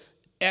excellent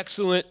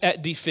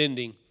at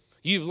defending.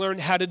 You've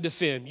learned how to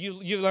defend.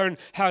 You've learned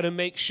how to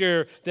make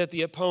sure that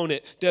the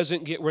opponent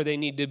doesn't get where they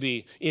need to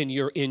be in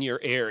your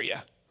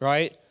area,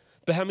 right?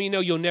 But how many know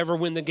you'll never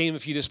win the game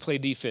if you just play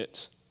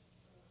defense?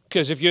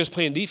 Because if you're just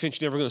playing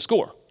defense, you're never going to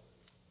score.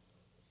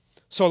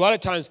 So a lot of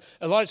times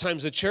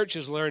the church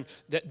has learned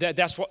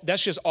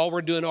that's just all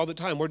we're doing all the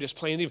time. We're just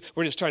playing.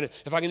 We're just trying to,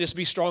 if I can just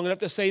be strong enough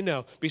to say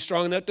no, be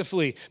strong enough to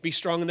flee, be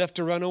strong enough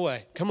to run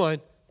away. Come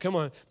on.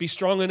 Be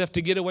strong enough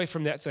to get away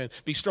from that thing.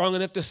 Be strong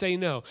enough to say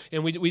no.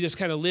 And we just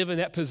kind of live in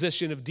that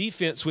position of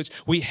defense, which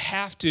we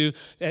have to,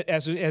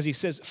 as he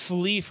says,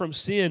 flee from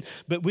sin.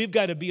 But we've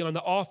got to be on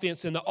the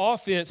offense. And the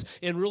offense,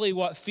 and really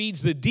what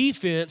feeds the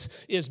defense,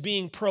 is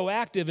being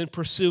proactive in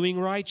pursuing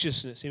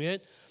righteousness. Amen?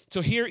 So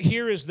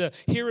here is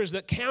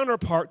the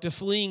counterpart to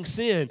fleeing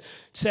sin.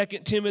 2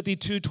 Timothy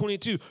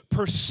 2:22.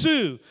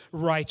 Pursue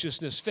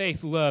righteousness,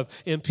 faith, love,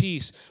 and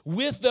peace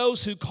with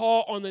those who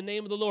call on the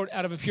name of the Lord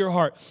out of a pure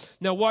heart.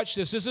 Now watch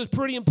this. This is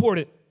pretty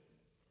important.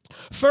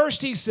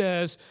 First, he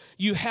says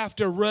you have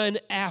to run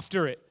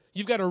after it.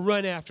 You've got to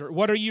run after it.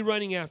 What are you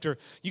running after?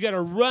 You got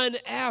to run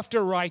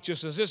after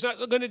righteousness. It's not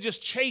going to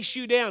just chase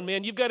you down,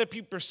 man. You've got to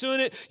be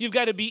pursuing it. You've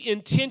got to be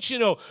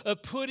intentional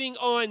of putting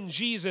on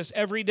Jesus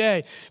every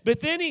day.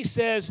 But then he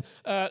says,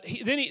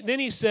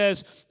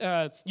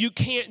 you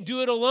can't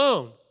do it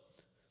alone.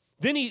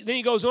 Then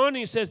he goes on and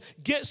he says,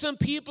 get some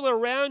people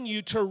around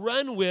you to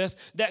run with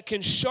that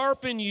can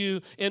sharpen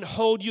you and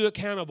hold you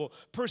accountable.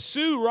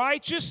 Pursue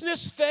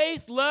righteousness,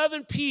 faith, love,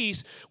 and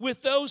peace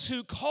with those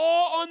who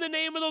call on the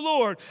name of the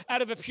Lord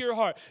out of a pure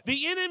heart.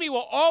 The enemy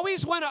will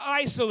always want to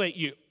isolate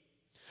you.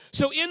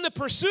 So in the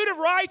pursuit of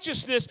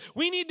righteousness,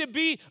 we need to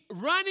be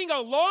running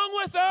along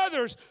with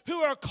others who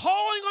are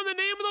calling on the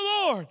name of the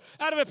Lord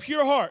out of a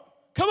pure heart.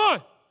 Come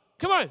on.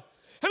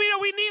 I mean,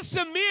 we need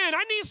some men.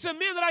 I need some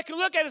men that I can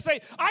look at and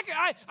say, I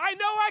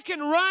know I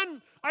can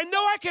run. I know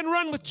I can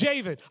run with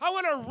Javen. I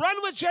want to run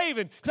with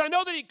Javen because I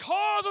know that he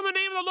calls on the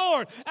name of the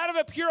Lord out of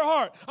a pure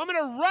heart. I'm going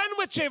to run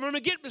with Javen. I'm going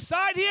to get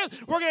beside him.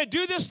 We're going to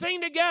do this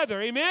thing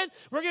together. Amen?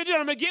 We're going to do it.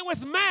 I'm going to get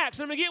with Max.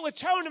 I'm going to get with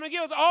Tony. I'm going to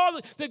get with all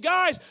the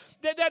guys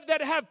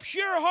that have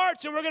pure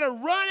hearts, and we're going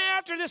to run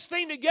after this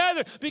thing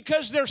together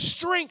because there's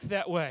strength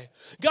that way.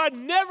 God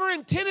never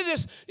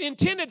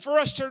intended for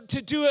us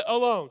to do it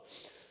alone.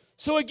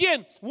 So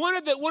again, one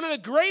of the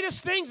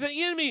greatest things the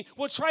enemy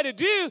will try to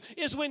do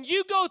is when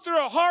you go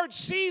through a hard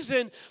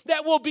season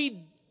that will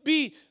be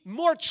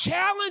more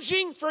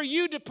challenging for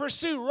you to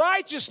pursue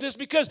righteousness,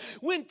 because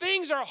when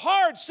things are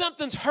hard,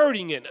 something's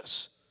hurting in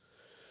us.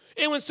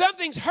 And when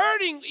something's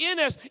hurting in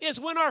us is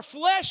when our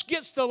flesh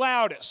gets the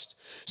loudest.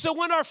 So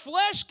when our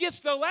flesh gets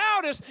the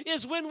loudest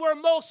is when we're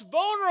most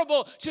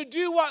vulnerable to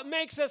do what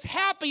makes us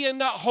happy and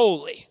not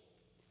holy.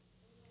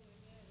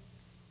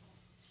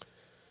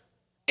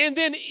 And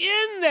then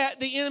in that,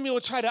 the enemy will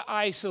try to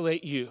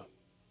isolate you.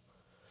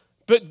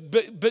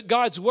 But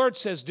God's word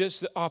says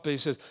just the opposite.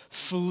 It says,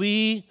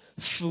 flee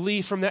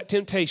from that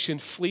temptation,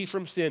 flee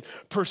from sin,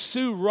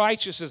 pursue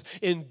righteousness,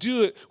 and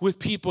do it with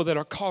people that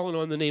are calling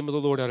on the name of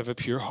the Lord out of a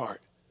pure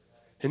heart.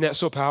 Isn't that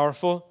so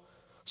powerful?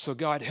 So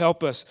God,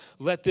 help us.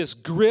 Let this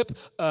grip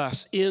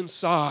us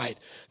inside,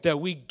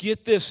 that we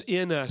get this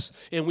in us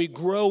and we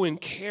grow in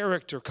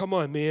character. Come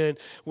on, man.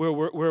 Where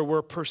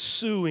we're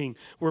pursuing,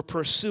 we're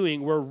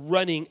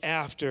running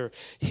after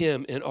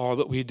him in all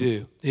that we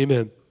do.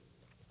 Amen.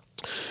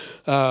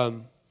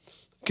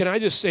 Can I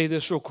just say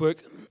this real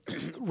quick?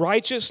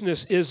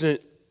 Righteousness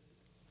isn't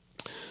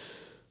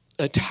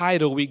a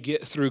title we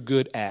get through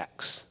good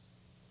acts.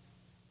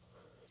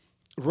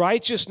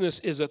 Righteousness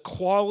is a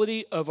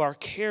quality of our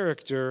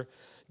character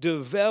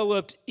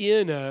developed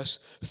in us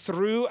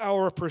through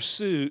our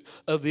pursuit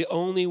of the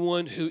only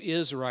one who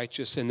is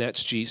righteous, and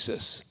that's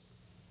Jesus.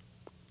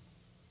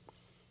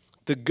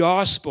 The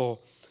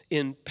gospel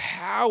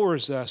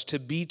empowers us to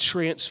be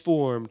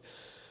transformed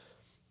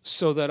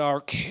so that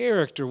our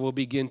character will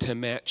begin to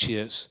match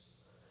his.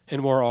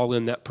 And we're all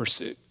in that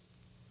pursuit.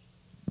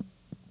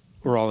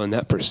 We're all in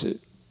that pursuit.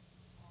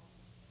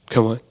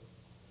 Come on.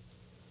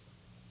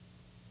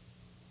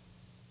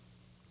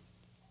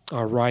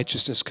 Our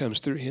righteousness comes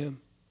through him.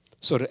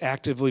 So to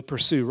actively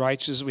pursue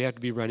righteousness, we have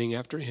to be running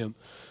after him.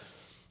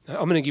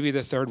 I'm going to give you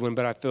the third one,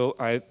 but I feel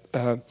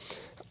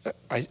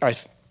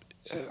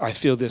I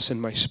feel this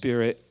in my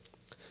spirit.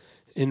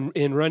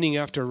 In running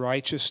after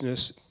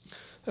righteousness,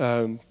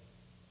 we're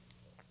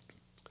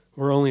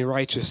only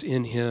righteous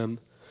in him.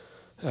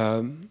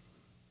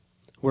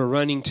 We're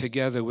running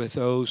together with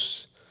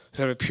those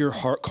who have a pure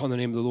heart, call on the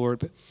name of the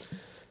Lord.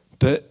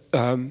 But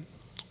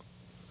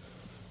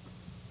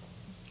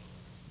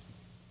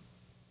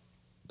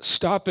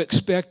stop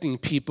expecting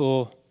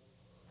people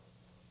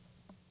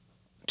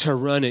to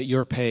run at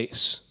your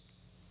pace.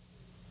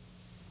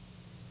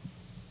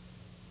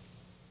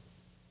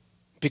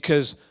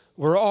 Because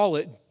we're all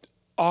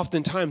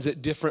oftentimes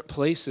at different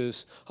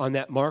places on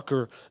that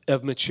marker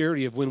of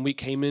maturity of when we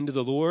came into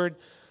the Lord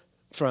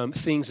from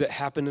things that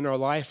happened in our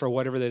life or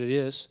whatever that it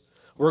is.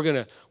 We're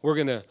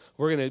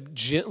gonna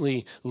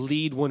gently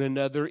lead one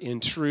another in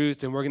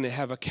truth, and we're gonna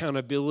have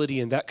accountability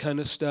and that kind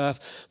of stuff.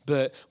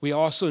 But we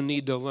also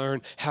need to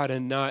learn how to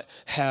not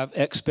have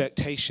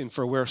expectation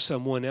for where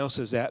someone else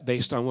is at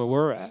based on where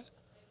we're at.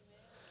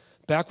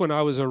 Back when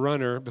I was a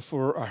runner,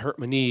 before I hurt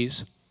my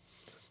knees,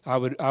 I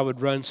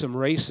would run some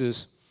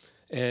races,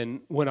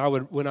 and when I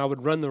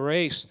would run the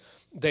race,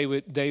 they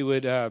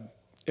would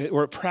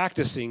or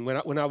practicing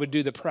when I would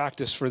do the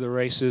practice for the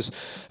races.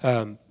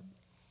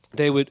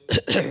 They would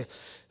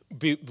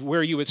be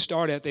where you would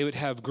start at. They would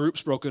have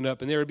groups broken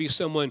up, and there would be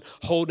someone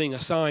holding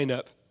a sign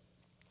up,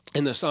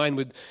 and the sign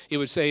would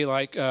say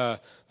like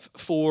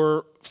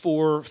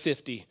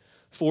 4:50,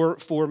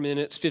 4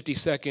 minutes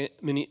 50-second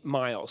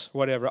miles,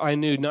 whatever. I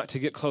knew not to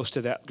get close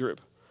to that group.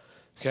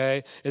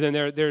 Okay, and then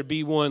there'd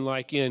be one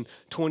like in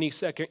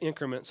 20-second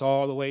increments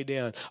all the way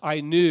down. I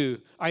knew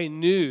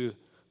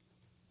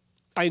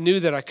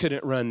that I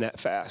couldn't run that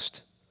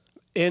fast.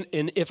 And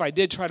if I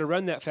did try to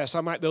run that fast,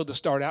 I might be able to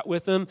start out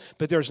with them,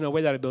 but there's no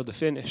way that I'd be able to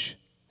finish.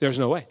 There's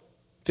no way.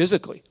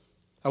 Physically.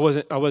 I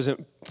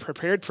wasn't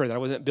prepared for that. I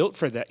wasn't built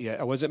for that yet.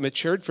 I wasn't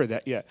matured for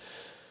that yet.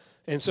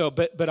 And so,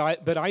 but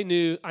I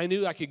knew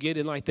I could get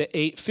in like the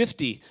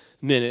 8:50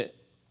 minute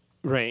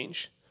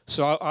range.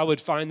 So I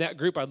would find that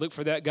group. I'd look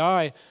for that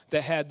guy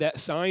that had that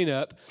sign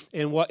up.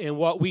 And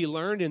what we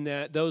learned in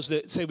that, those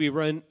that say we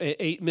run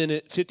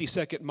 8-minute,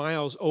 50-second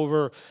miles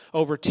over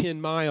 10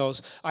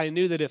 miles, I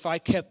knew that if I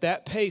kept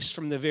that pace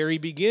from the very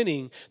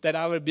beginning, that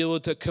I would be able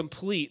to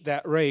complete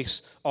that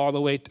race all the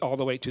way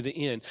to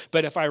the end.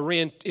 But if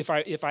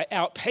I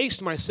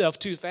outpaced myself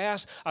too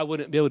fast, I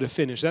wouldn't be able to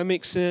finish. Does that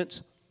make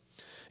sense?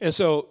 And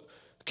so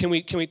can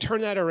we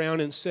turn that around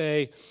and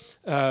say,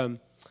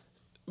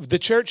 the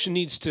church we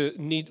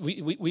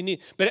need,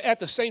 but at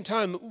the same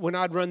time, when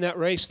I'd run that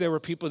race, there were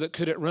people that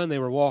couldn't run; they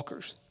were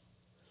walkers.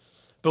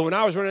 But when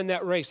I was running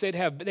that race, they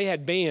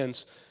had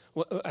bands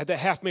at the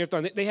half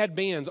marathon. They had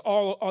bands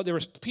there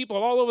was people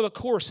all over the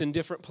course in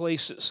different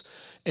places,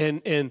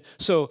 and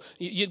so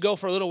you'd go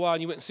for a little while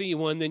and you wouldn't see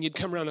one. Then you'd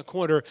come around the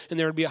corner and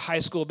there would be a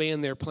high school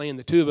band there playing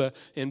the tuba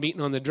and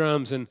beating on the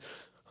drums, and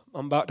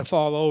I'm about to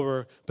fall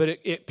over, but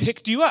it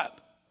picked you up.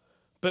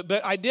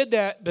 But I did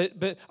that.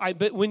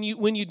 But when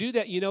you do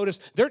that, you notice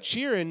they're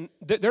cheering.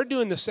 They're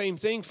doing the same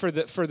thing for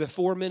the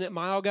 4-minute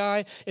mile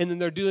guy, and then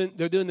they're doing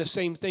the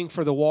same thing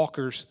for the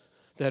walkers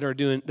that are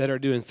doing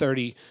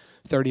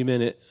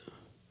 30-minute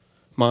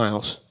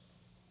miles.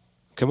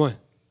 Come on.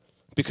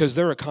 Because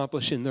they're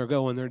accomplishing their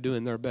goal and they're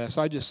doing their best.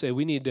 I just say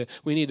we need to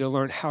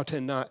learn how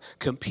to not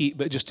compete,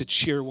 but just to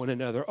cheer one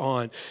another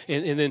on.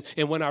 And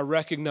when I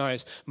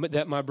recognize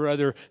that my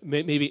brother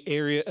maybe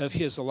area of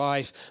his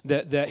life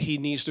that he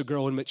needs to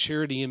grow in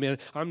maturity, and man,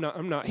 I'm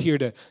not here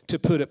to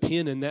put a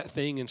pin in that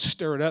thing and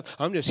stir it up.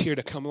 I'm just here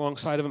to come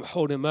alongside of him,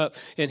 hold him up,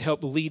 and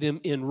help lead him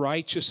in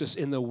righteousness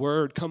in the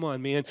Word. Come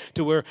on, man,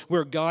 to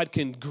where God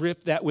can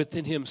grip that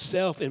within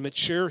Himself and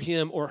mature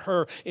him or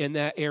her in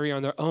that area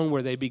on their own,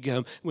 where they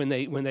become when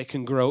they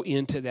can grow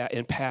into that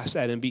and pass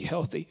that and be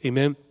healthy.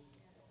 Amen?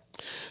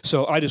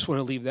 So I just want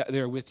to leave that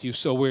there with you.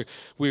 So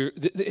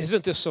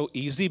isn't this so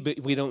easy, but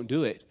we don't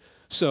do it.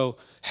 So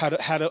how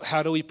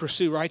do we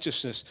pursue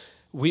righteousness?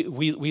 We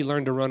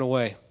learn to run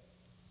away.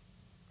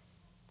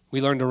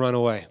 We learn to run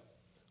away.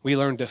 We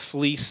learn to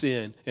flee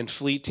sin and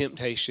flee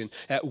temptation.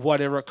 At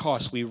whatever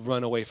cost, we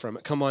run away from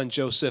it. Come on,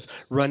 Joseph,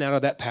 run out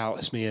of that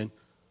palace, man.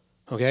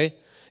 Okay?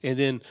 And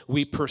then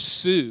we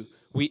pursue.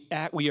 We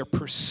are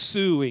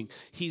pursuing.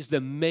 He's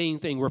the main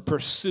thing. We're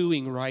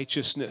pursuing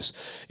righteousness.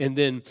 And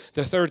then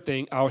the third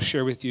thing I'll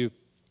share with you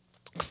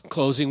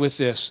Closing with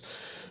this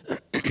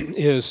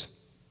is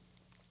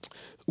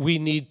we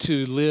need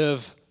to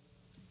live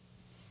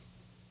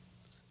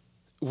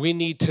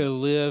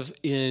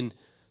in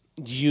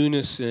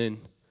unison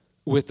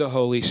with the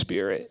Holy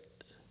Spirit.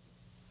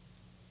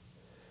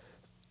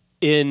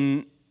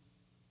 In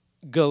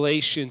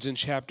Galatians in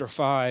chapter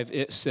 5,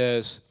 it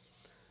says,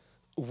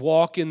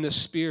 walk in the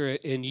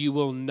Spirit and you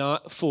will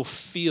not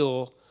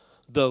fulfill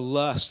the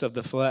lust of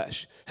the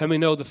flesh. How many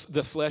know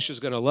the flesh is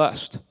going to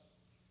lust?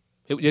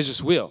 It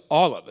just will,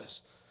 all of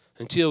us.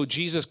 Until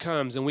Jesus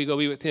comes and we go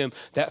be with him,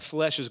 that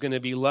flesh is going to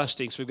be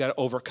lusting, so we've got to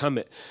overcome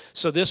it.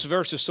 So this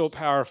verse is so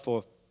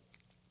powerful.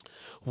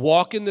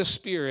 Walk in the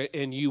Spirit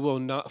and you will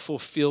not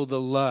fulfill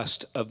the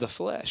lust of the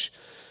flesh.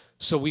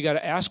 So we got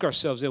to ask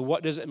ourselves, then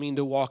what does it mean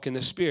to walk in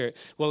the Spirit?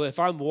 Well, if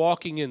I'm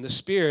walking in the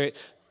Spirit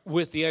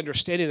with the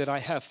understanding that I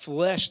have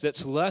flesh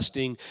that's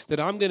lusting, that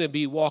I'm going to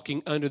be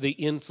walking under the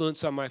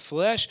influence of my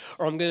flesh,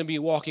 or I'm going to be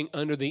walking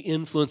under the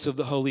influence of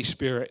the Holy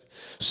Spirit.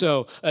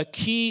 So a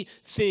key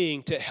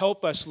thing to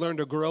help us learn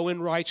to grow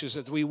in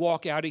righteousness as we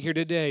walk out of here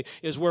today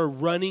is we're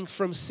running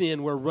from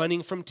sin. We're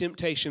running from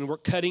temptation. We're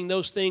cutting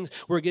those things.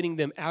 We're getting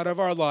them out of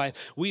our life.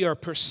 We are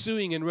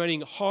pursuing and running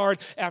hard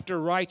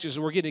after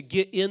righteousness. We're going to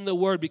get in the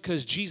Word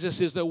because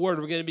Jesus is the Word.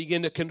 We're going to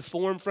begin to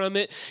conform from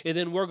it, and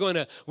then we're going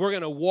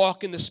to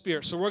walk in the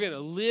Spirit. So we're going to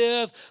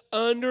live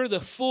under the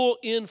full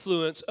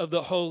influence of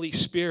the Holy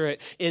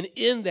Spirit, and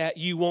in that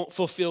you won't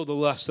fulfill the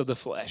lust of the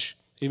flesh.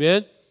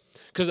 Amen?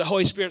 Because the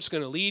Holy Spirit's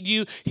going to lead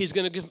you. He's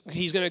going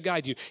to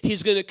guide you.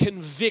 He's going to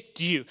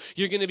convict you.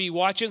 You're going to be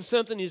watching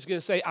something. He's going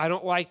to say, I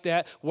don't like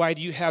that. Why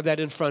do you have that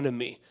in front of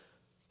me?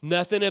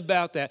 Nothing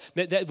about that.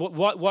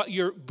 What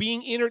you're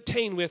being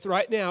entertained with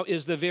right now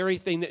is the very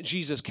thing that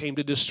Jesus came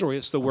to destroy.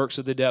 It's the works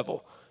of the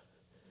devil.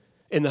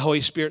 And the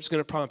Holy Spirit's going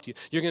to prompt you.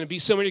 You're going to be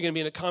somewhere, you're going to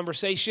be in a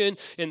conversation,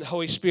 and the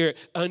Holy Spirit,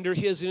 under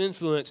his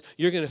influence,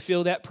 you're going to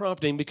feel that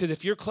prompting. Because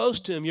if you're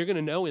close to him, you're going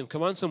to know him.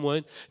 Come on, someone.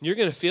 And you're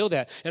going to feel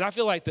that. And I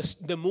feel like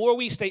the more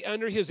we stay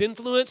under his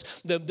influence,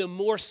 the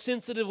more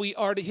sensitive we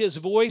are to his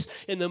voice,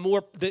 and the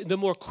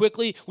more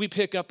quickly we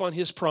pick up on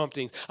his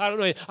prompting. I don't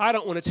know. I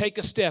don't want to take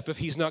a step if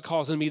he's not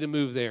causing me to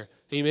move there.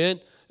 Amen?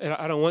 And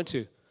I don't want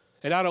to.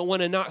 And I don't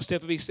want to not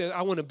step if he says,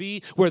 I want to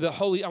be I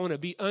want to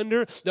be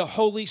under the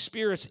Holy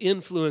Spirit's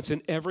influence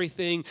in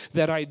everything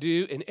that I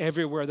do and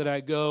everywhere that I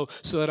go,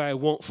 so that I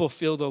won't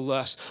fulfill the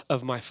lust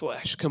of my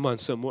flesh. Come on,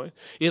 someone.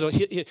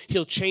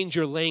 He'll change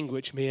your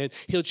language, man.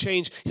 He'll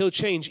change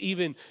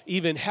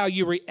even how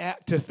you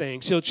react to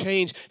things. He'll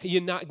change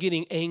you not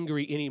getting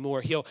angry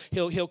anymore.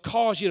 He'll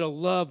cause you to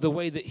love the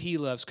way that he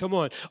loves. Come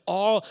on.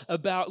 All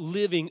about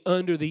living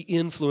under the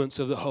influence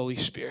of the Holy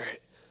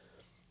Spirit.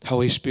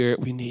 Holy Spirit,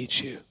 we need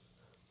you.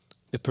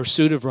 The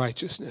pursuit of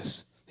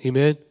righteousness.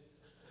 Amen?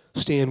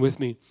 Stand with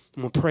me.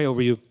 I'm going to pray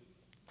over you.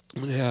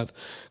 I'm going to have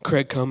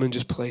Craig come and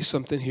just play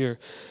something here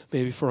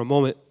maybe for a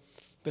moment.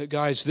 But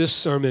guys, this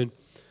sermon,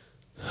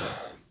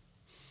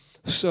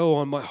 so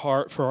on my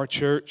heart for our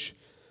church,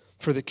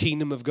 for the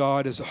kingdom of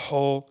God as a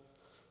whole,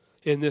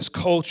 in this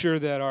culture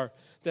that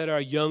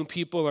our young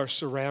people are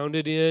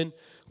surrounded in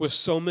with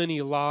so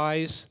many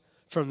lies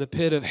from the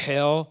pit of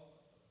hell.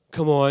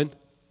 Come on.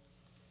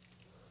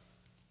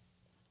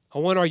 I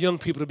want our young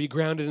people to be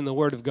grounded in the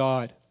Word of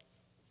God.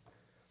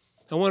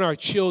 I want our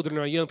children,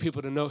 our young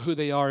people to know who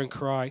they are in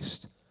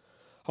Christ.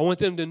 I want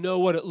them to know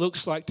what it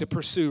looks like to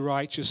pursue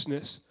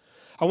righteousness.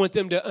 I want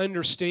them to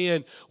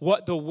understand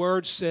what the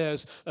Word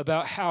says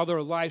about how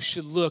their life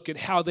should look and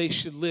how they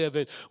should live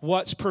and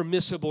what's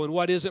permissible and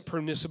what isn't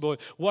permissible,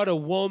 what a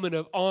woman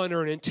of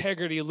honor and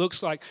integrity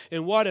looks like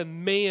and what a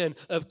man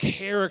of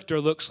character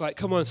looks like.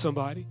 Come on,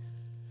 somebody.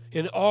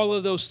 In all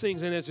of those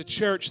things, and as a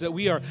church, that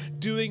we are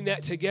doing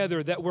that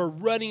together, that we're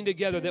running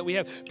together, that we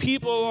have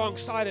people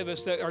alongside of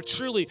us that are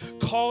truly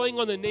calling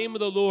on the name of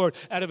the Lord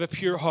out of a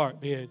pure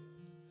heart, man.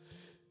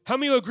 How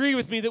many of you agree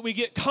with me that we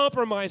get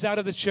compromise out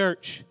of the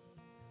church?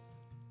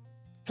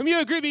 How many of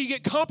you agree with me you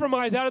get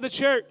compromise out of the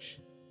church?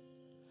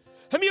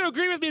 How many of you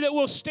agree with me that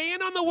we'll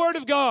stand on the Word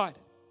of God?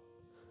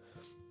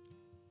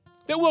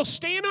 That we'll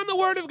stand on the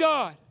Word of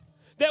God.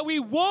 That we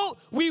won't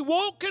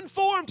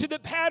conform to the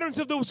patterns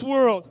of this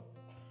world.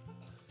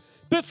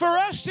 But for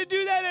us to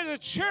do that as a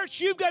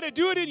church, you've got to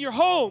do it in your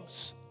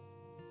homes.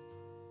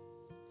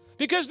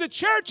 Because the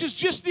church is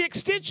just the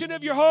extension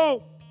of your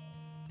home.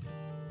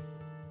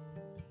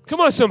 Come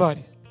on,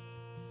 somebody.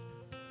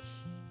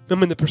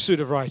 I'm in the pursuit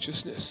of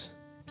righteousness.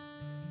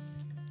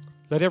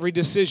 Let every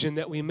decision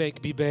that we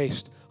make be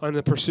based on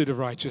the pursuit of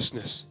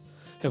righteousness,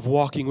 of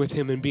walking with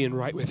Him and being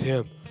right with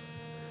Him.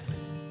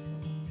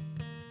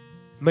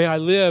 May I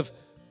live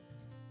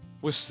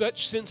with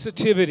such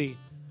sensitivity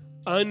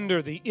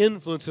under the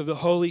influence of the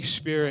Holy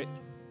Spirit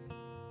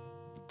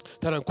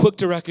that I'm quick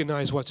to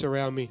recognize what's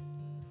around me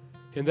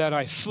and that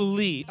I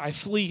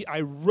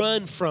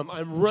run from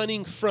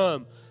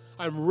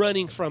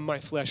my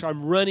flesh.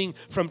 I'm running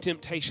from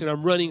temptation.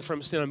 I'm running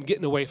from sin. I'm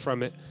getting away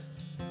from it.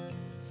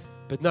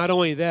 But not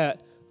only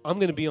that, I'm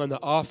going to be on the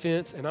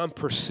offense, and I'm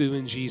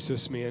pursuing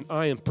Jesus, man.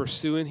 I am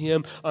pursuing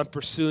him. I'm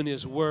pursuing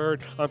his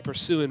word. I'm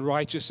pursuing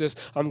righteousness.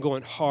 I'm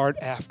going hard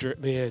after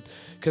it, man.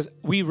 Because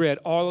we read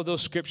all of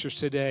those scriptures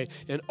today,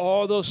 and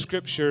all those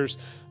scriptures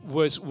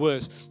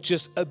was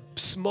just a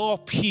small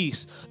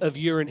piece of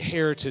your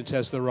inheritance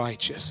as the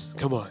righteous.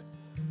 Come on.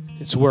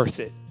 It's worth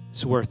it.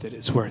 It's worth it.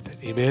 It's worth it.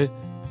 Amen?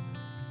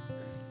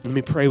 Let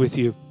me pray with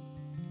you.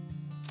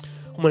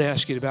 I'm going to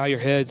ask you to bow your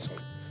heads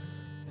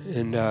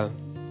and...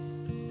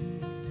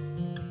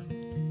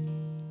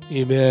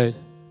 Amen.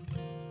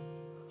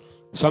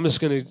 So I'm just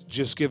going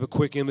to give a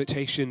quick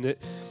invitation that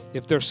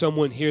if there's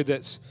someone here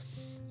that's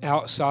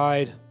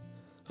outside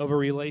of a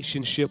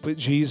relationship with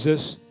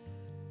Jesus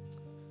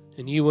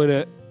and you want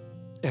to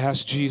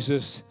ask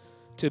Jesus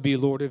to be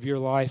Lord of your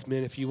life,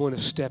 man, if you want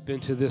to step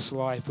into this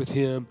life with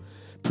him,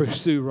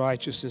 pursue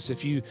righteousness.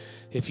 If you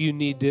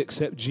need to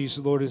accept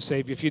Jesus, Lord and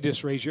Savior, if you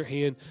just raise your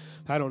hand,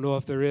 I don't know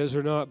if there is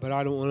or not, but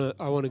I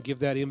want to give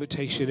that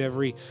invitation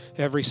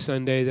every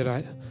Sunday that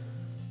I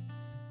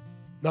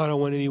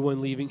don't want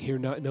anyone leaving here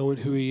not knowing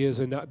who he is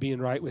and not being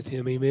right with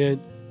him. Amen.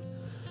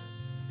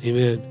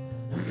 Amen.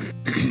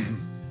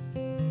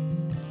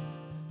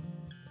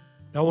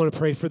 I want to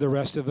pray for the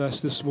rest of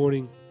us this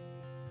morning.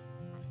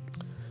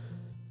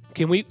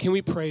 Can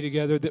we pray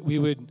together that we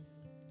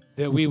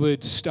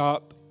would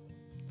stop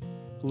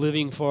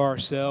living for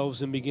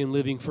ourselves and begin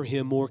living for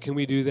him more? Can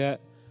we do that?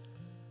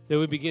 That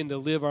we begin to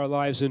live our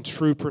lives in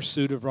true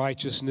pursuit of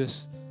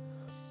righteousness.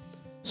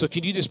 So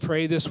can you just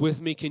pray this with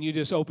me? Can you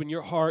just open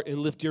your heart and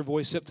lift your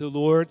voice up to the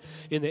Lord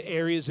in the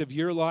areas of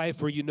your life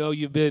where you know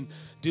you've been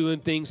doing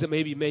things that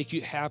maybe make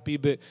you happy,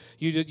 but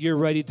you're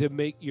ready to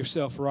make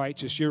yourself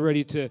righteous. You're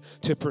ready to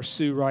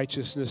pursue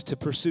righteousness, to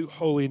pursue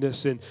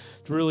holiness, and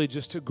really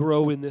just to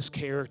grow in this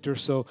character.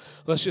 So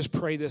let's just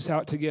pray this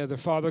out together.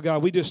 Father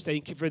God, we just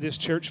thank you for this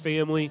church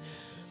family.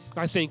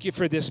 I thank you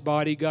for this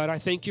body, God. I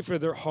thank you for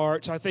their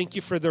hearts. I thank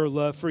you for their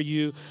love for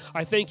you.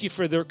 I thank you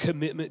for their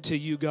commitment to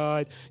you,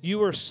 God.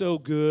 You are so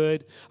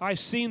good. I've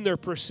seen their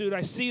pursuit.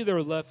 I see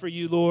their love for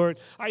you, Lord.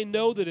 I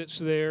know that it's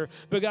there.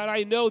 But, God,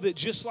 I know that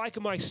just like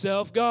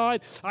myself,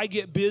 God, I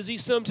get busy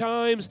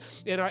sometimes,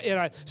 and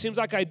I seems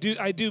like I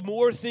do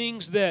more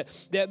things that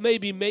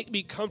maybe make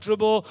me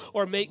comfortable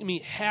or make me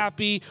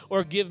happy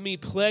or give me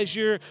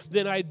pleasure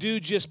than I do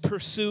just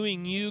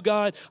pursuing you,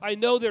 God. I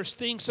know there's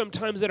things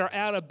sometimes that are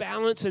out of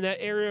balance in that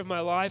area of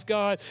my life,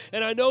 God.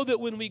 And I know that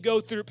when we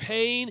go through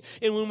pain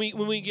and when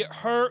we get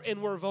hurt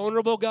and we're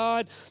vulnerable,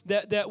 God,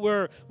 that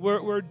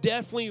we're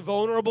definitely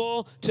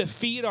vulnerable to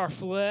feed our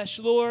flesh,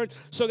 Lord.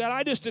 So, God,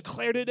 I just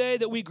declare today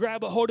that we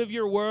grab a hold of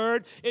your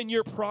word and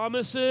your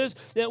promises,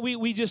 that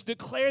we just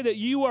declare that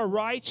you are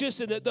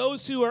righteous and that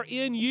those who are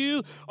in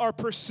you are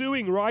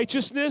pursuing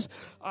righteousness.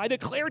 I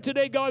declare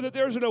today, God, that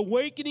there's an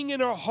awakening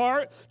in our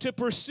heart to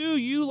pursue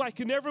you like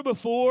never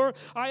before.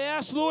 I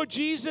ask, Lord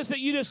Jesus, that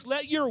you just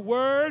let your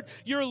word,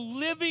 your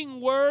living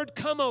word,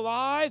 come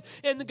alive.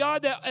 And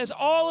God, that as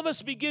all of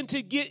us begin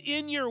to get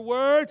in your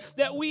word,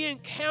 that we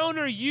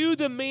encounter you,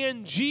 the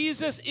man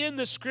Jesus, in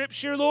the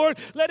scripture, Lord.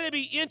 Let it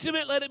be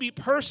intimate. Let it be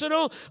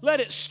personal. Let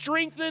it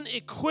strengthen,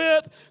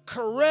 equip,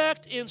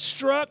 correct,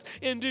 instruct,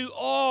 and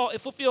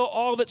fulfill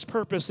all of its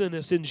purpose in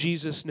us in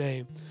Jesus'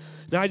 name.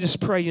 And I just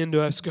pray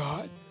into us,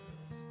 God,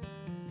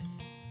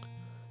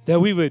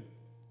 that we would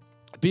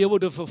be able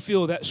to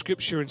fulfill that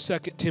scripture in 2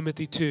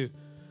 Timothy 2.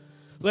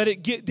 Let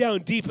it get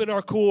down deep in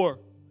our core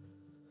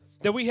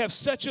that we have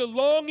such a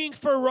longing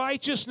for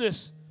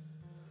righteousness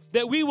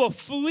that we will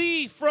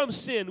flee from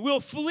sin. We'll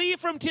flee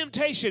from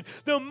temptation.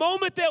 The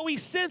moment that we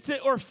sense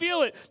it or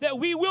feel it, that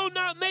we will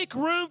not make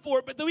room for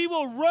it, but that we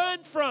will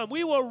run from.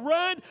 We will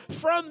run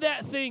from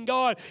that thing,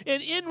 God.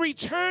 And in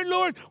return,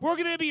 Lord, we're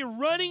going to be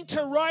running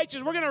to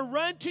righteousness. We're going to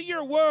run to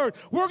your word.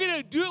 We're going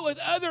to do it with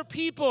other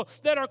people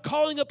that are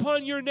calling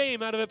upon your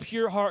name out of a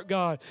pure heart,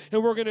 God.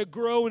 And we're going to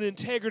grow in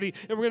integrity,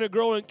 and we're going to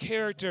grow in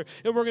character,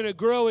 and we're going to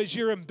grow as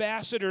your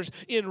ambassadors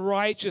in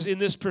righteousness in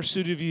this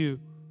pursuit of you.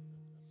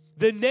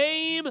 The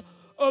name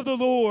of the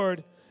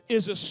Lord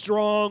is a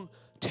strong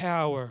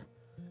tower,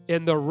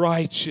 and the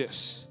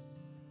righteous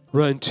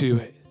run to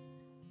it.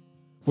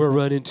 We're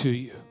running to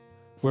you.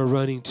 We're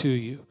running to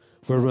you.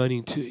 We're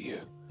running to you.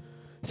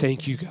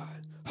 Thank you,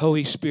 God.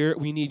 Holy Spirit,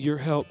 we need your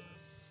help.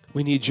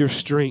 We need your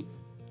strength.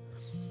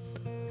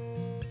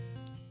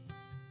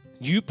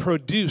 You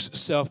produce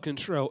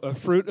self-control. A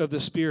fruit of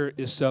the Spirit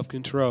is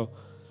self-control.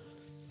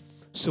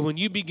 So when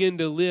you begin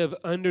to live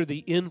under the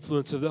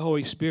influence of the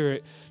Holy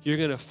Spirit, you're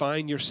going to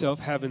find yourself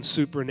having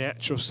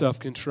supernatural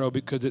self-control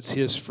because it's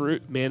his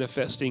fruit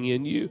manifesting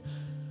in you.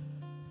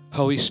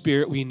 Holy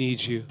Spirit, we need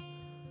you.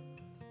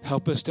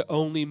 Help us to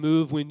only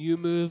move when you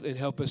move, and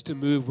help us to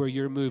move where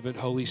you're moving.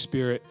 Holy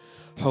Spirit,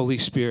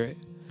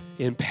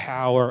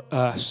 empower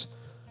us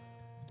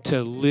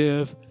to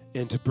live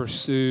and to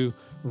pursue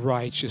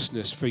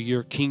righteousness for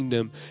your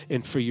kingdom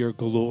and for your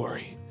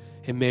glory.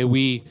 And may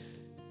we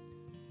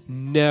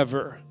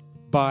never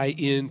buy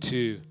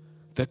into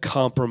the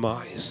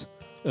compromise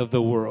of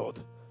the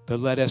world, but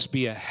let us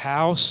be a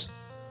house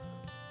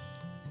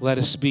Let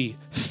us be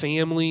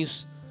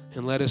families,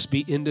 and let us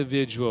be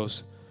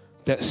individuals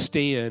that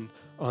stand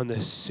on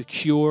the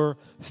secure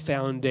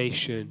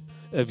foundation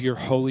of your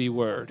holy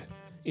word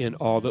in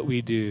all that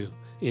we do.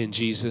 In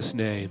Jesus'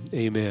 name,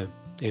 amen.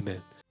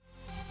 Amen.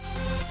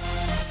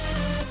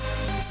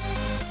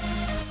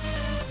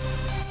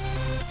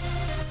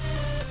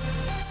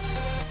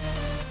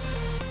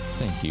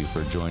 Thank you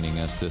for joining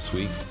us this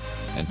week.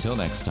 Until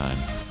next time.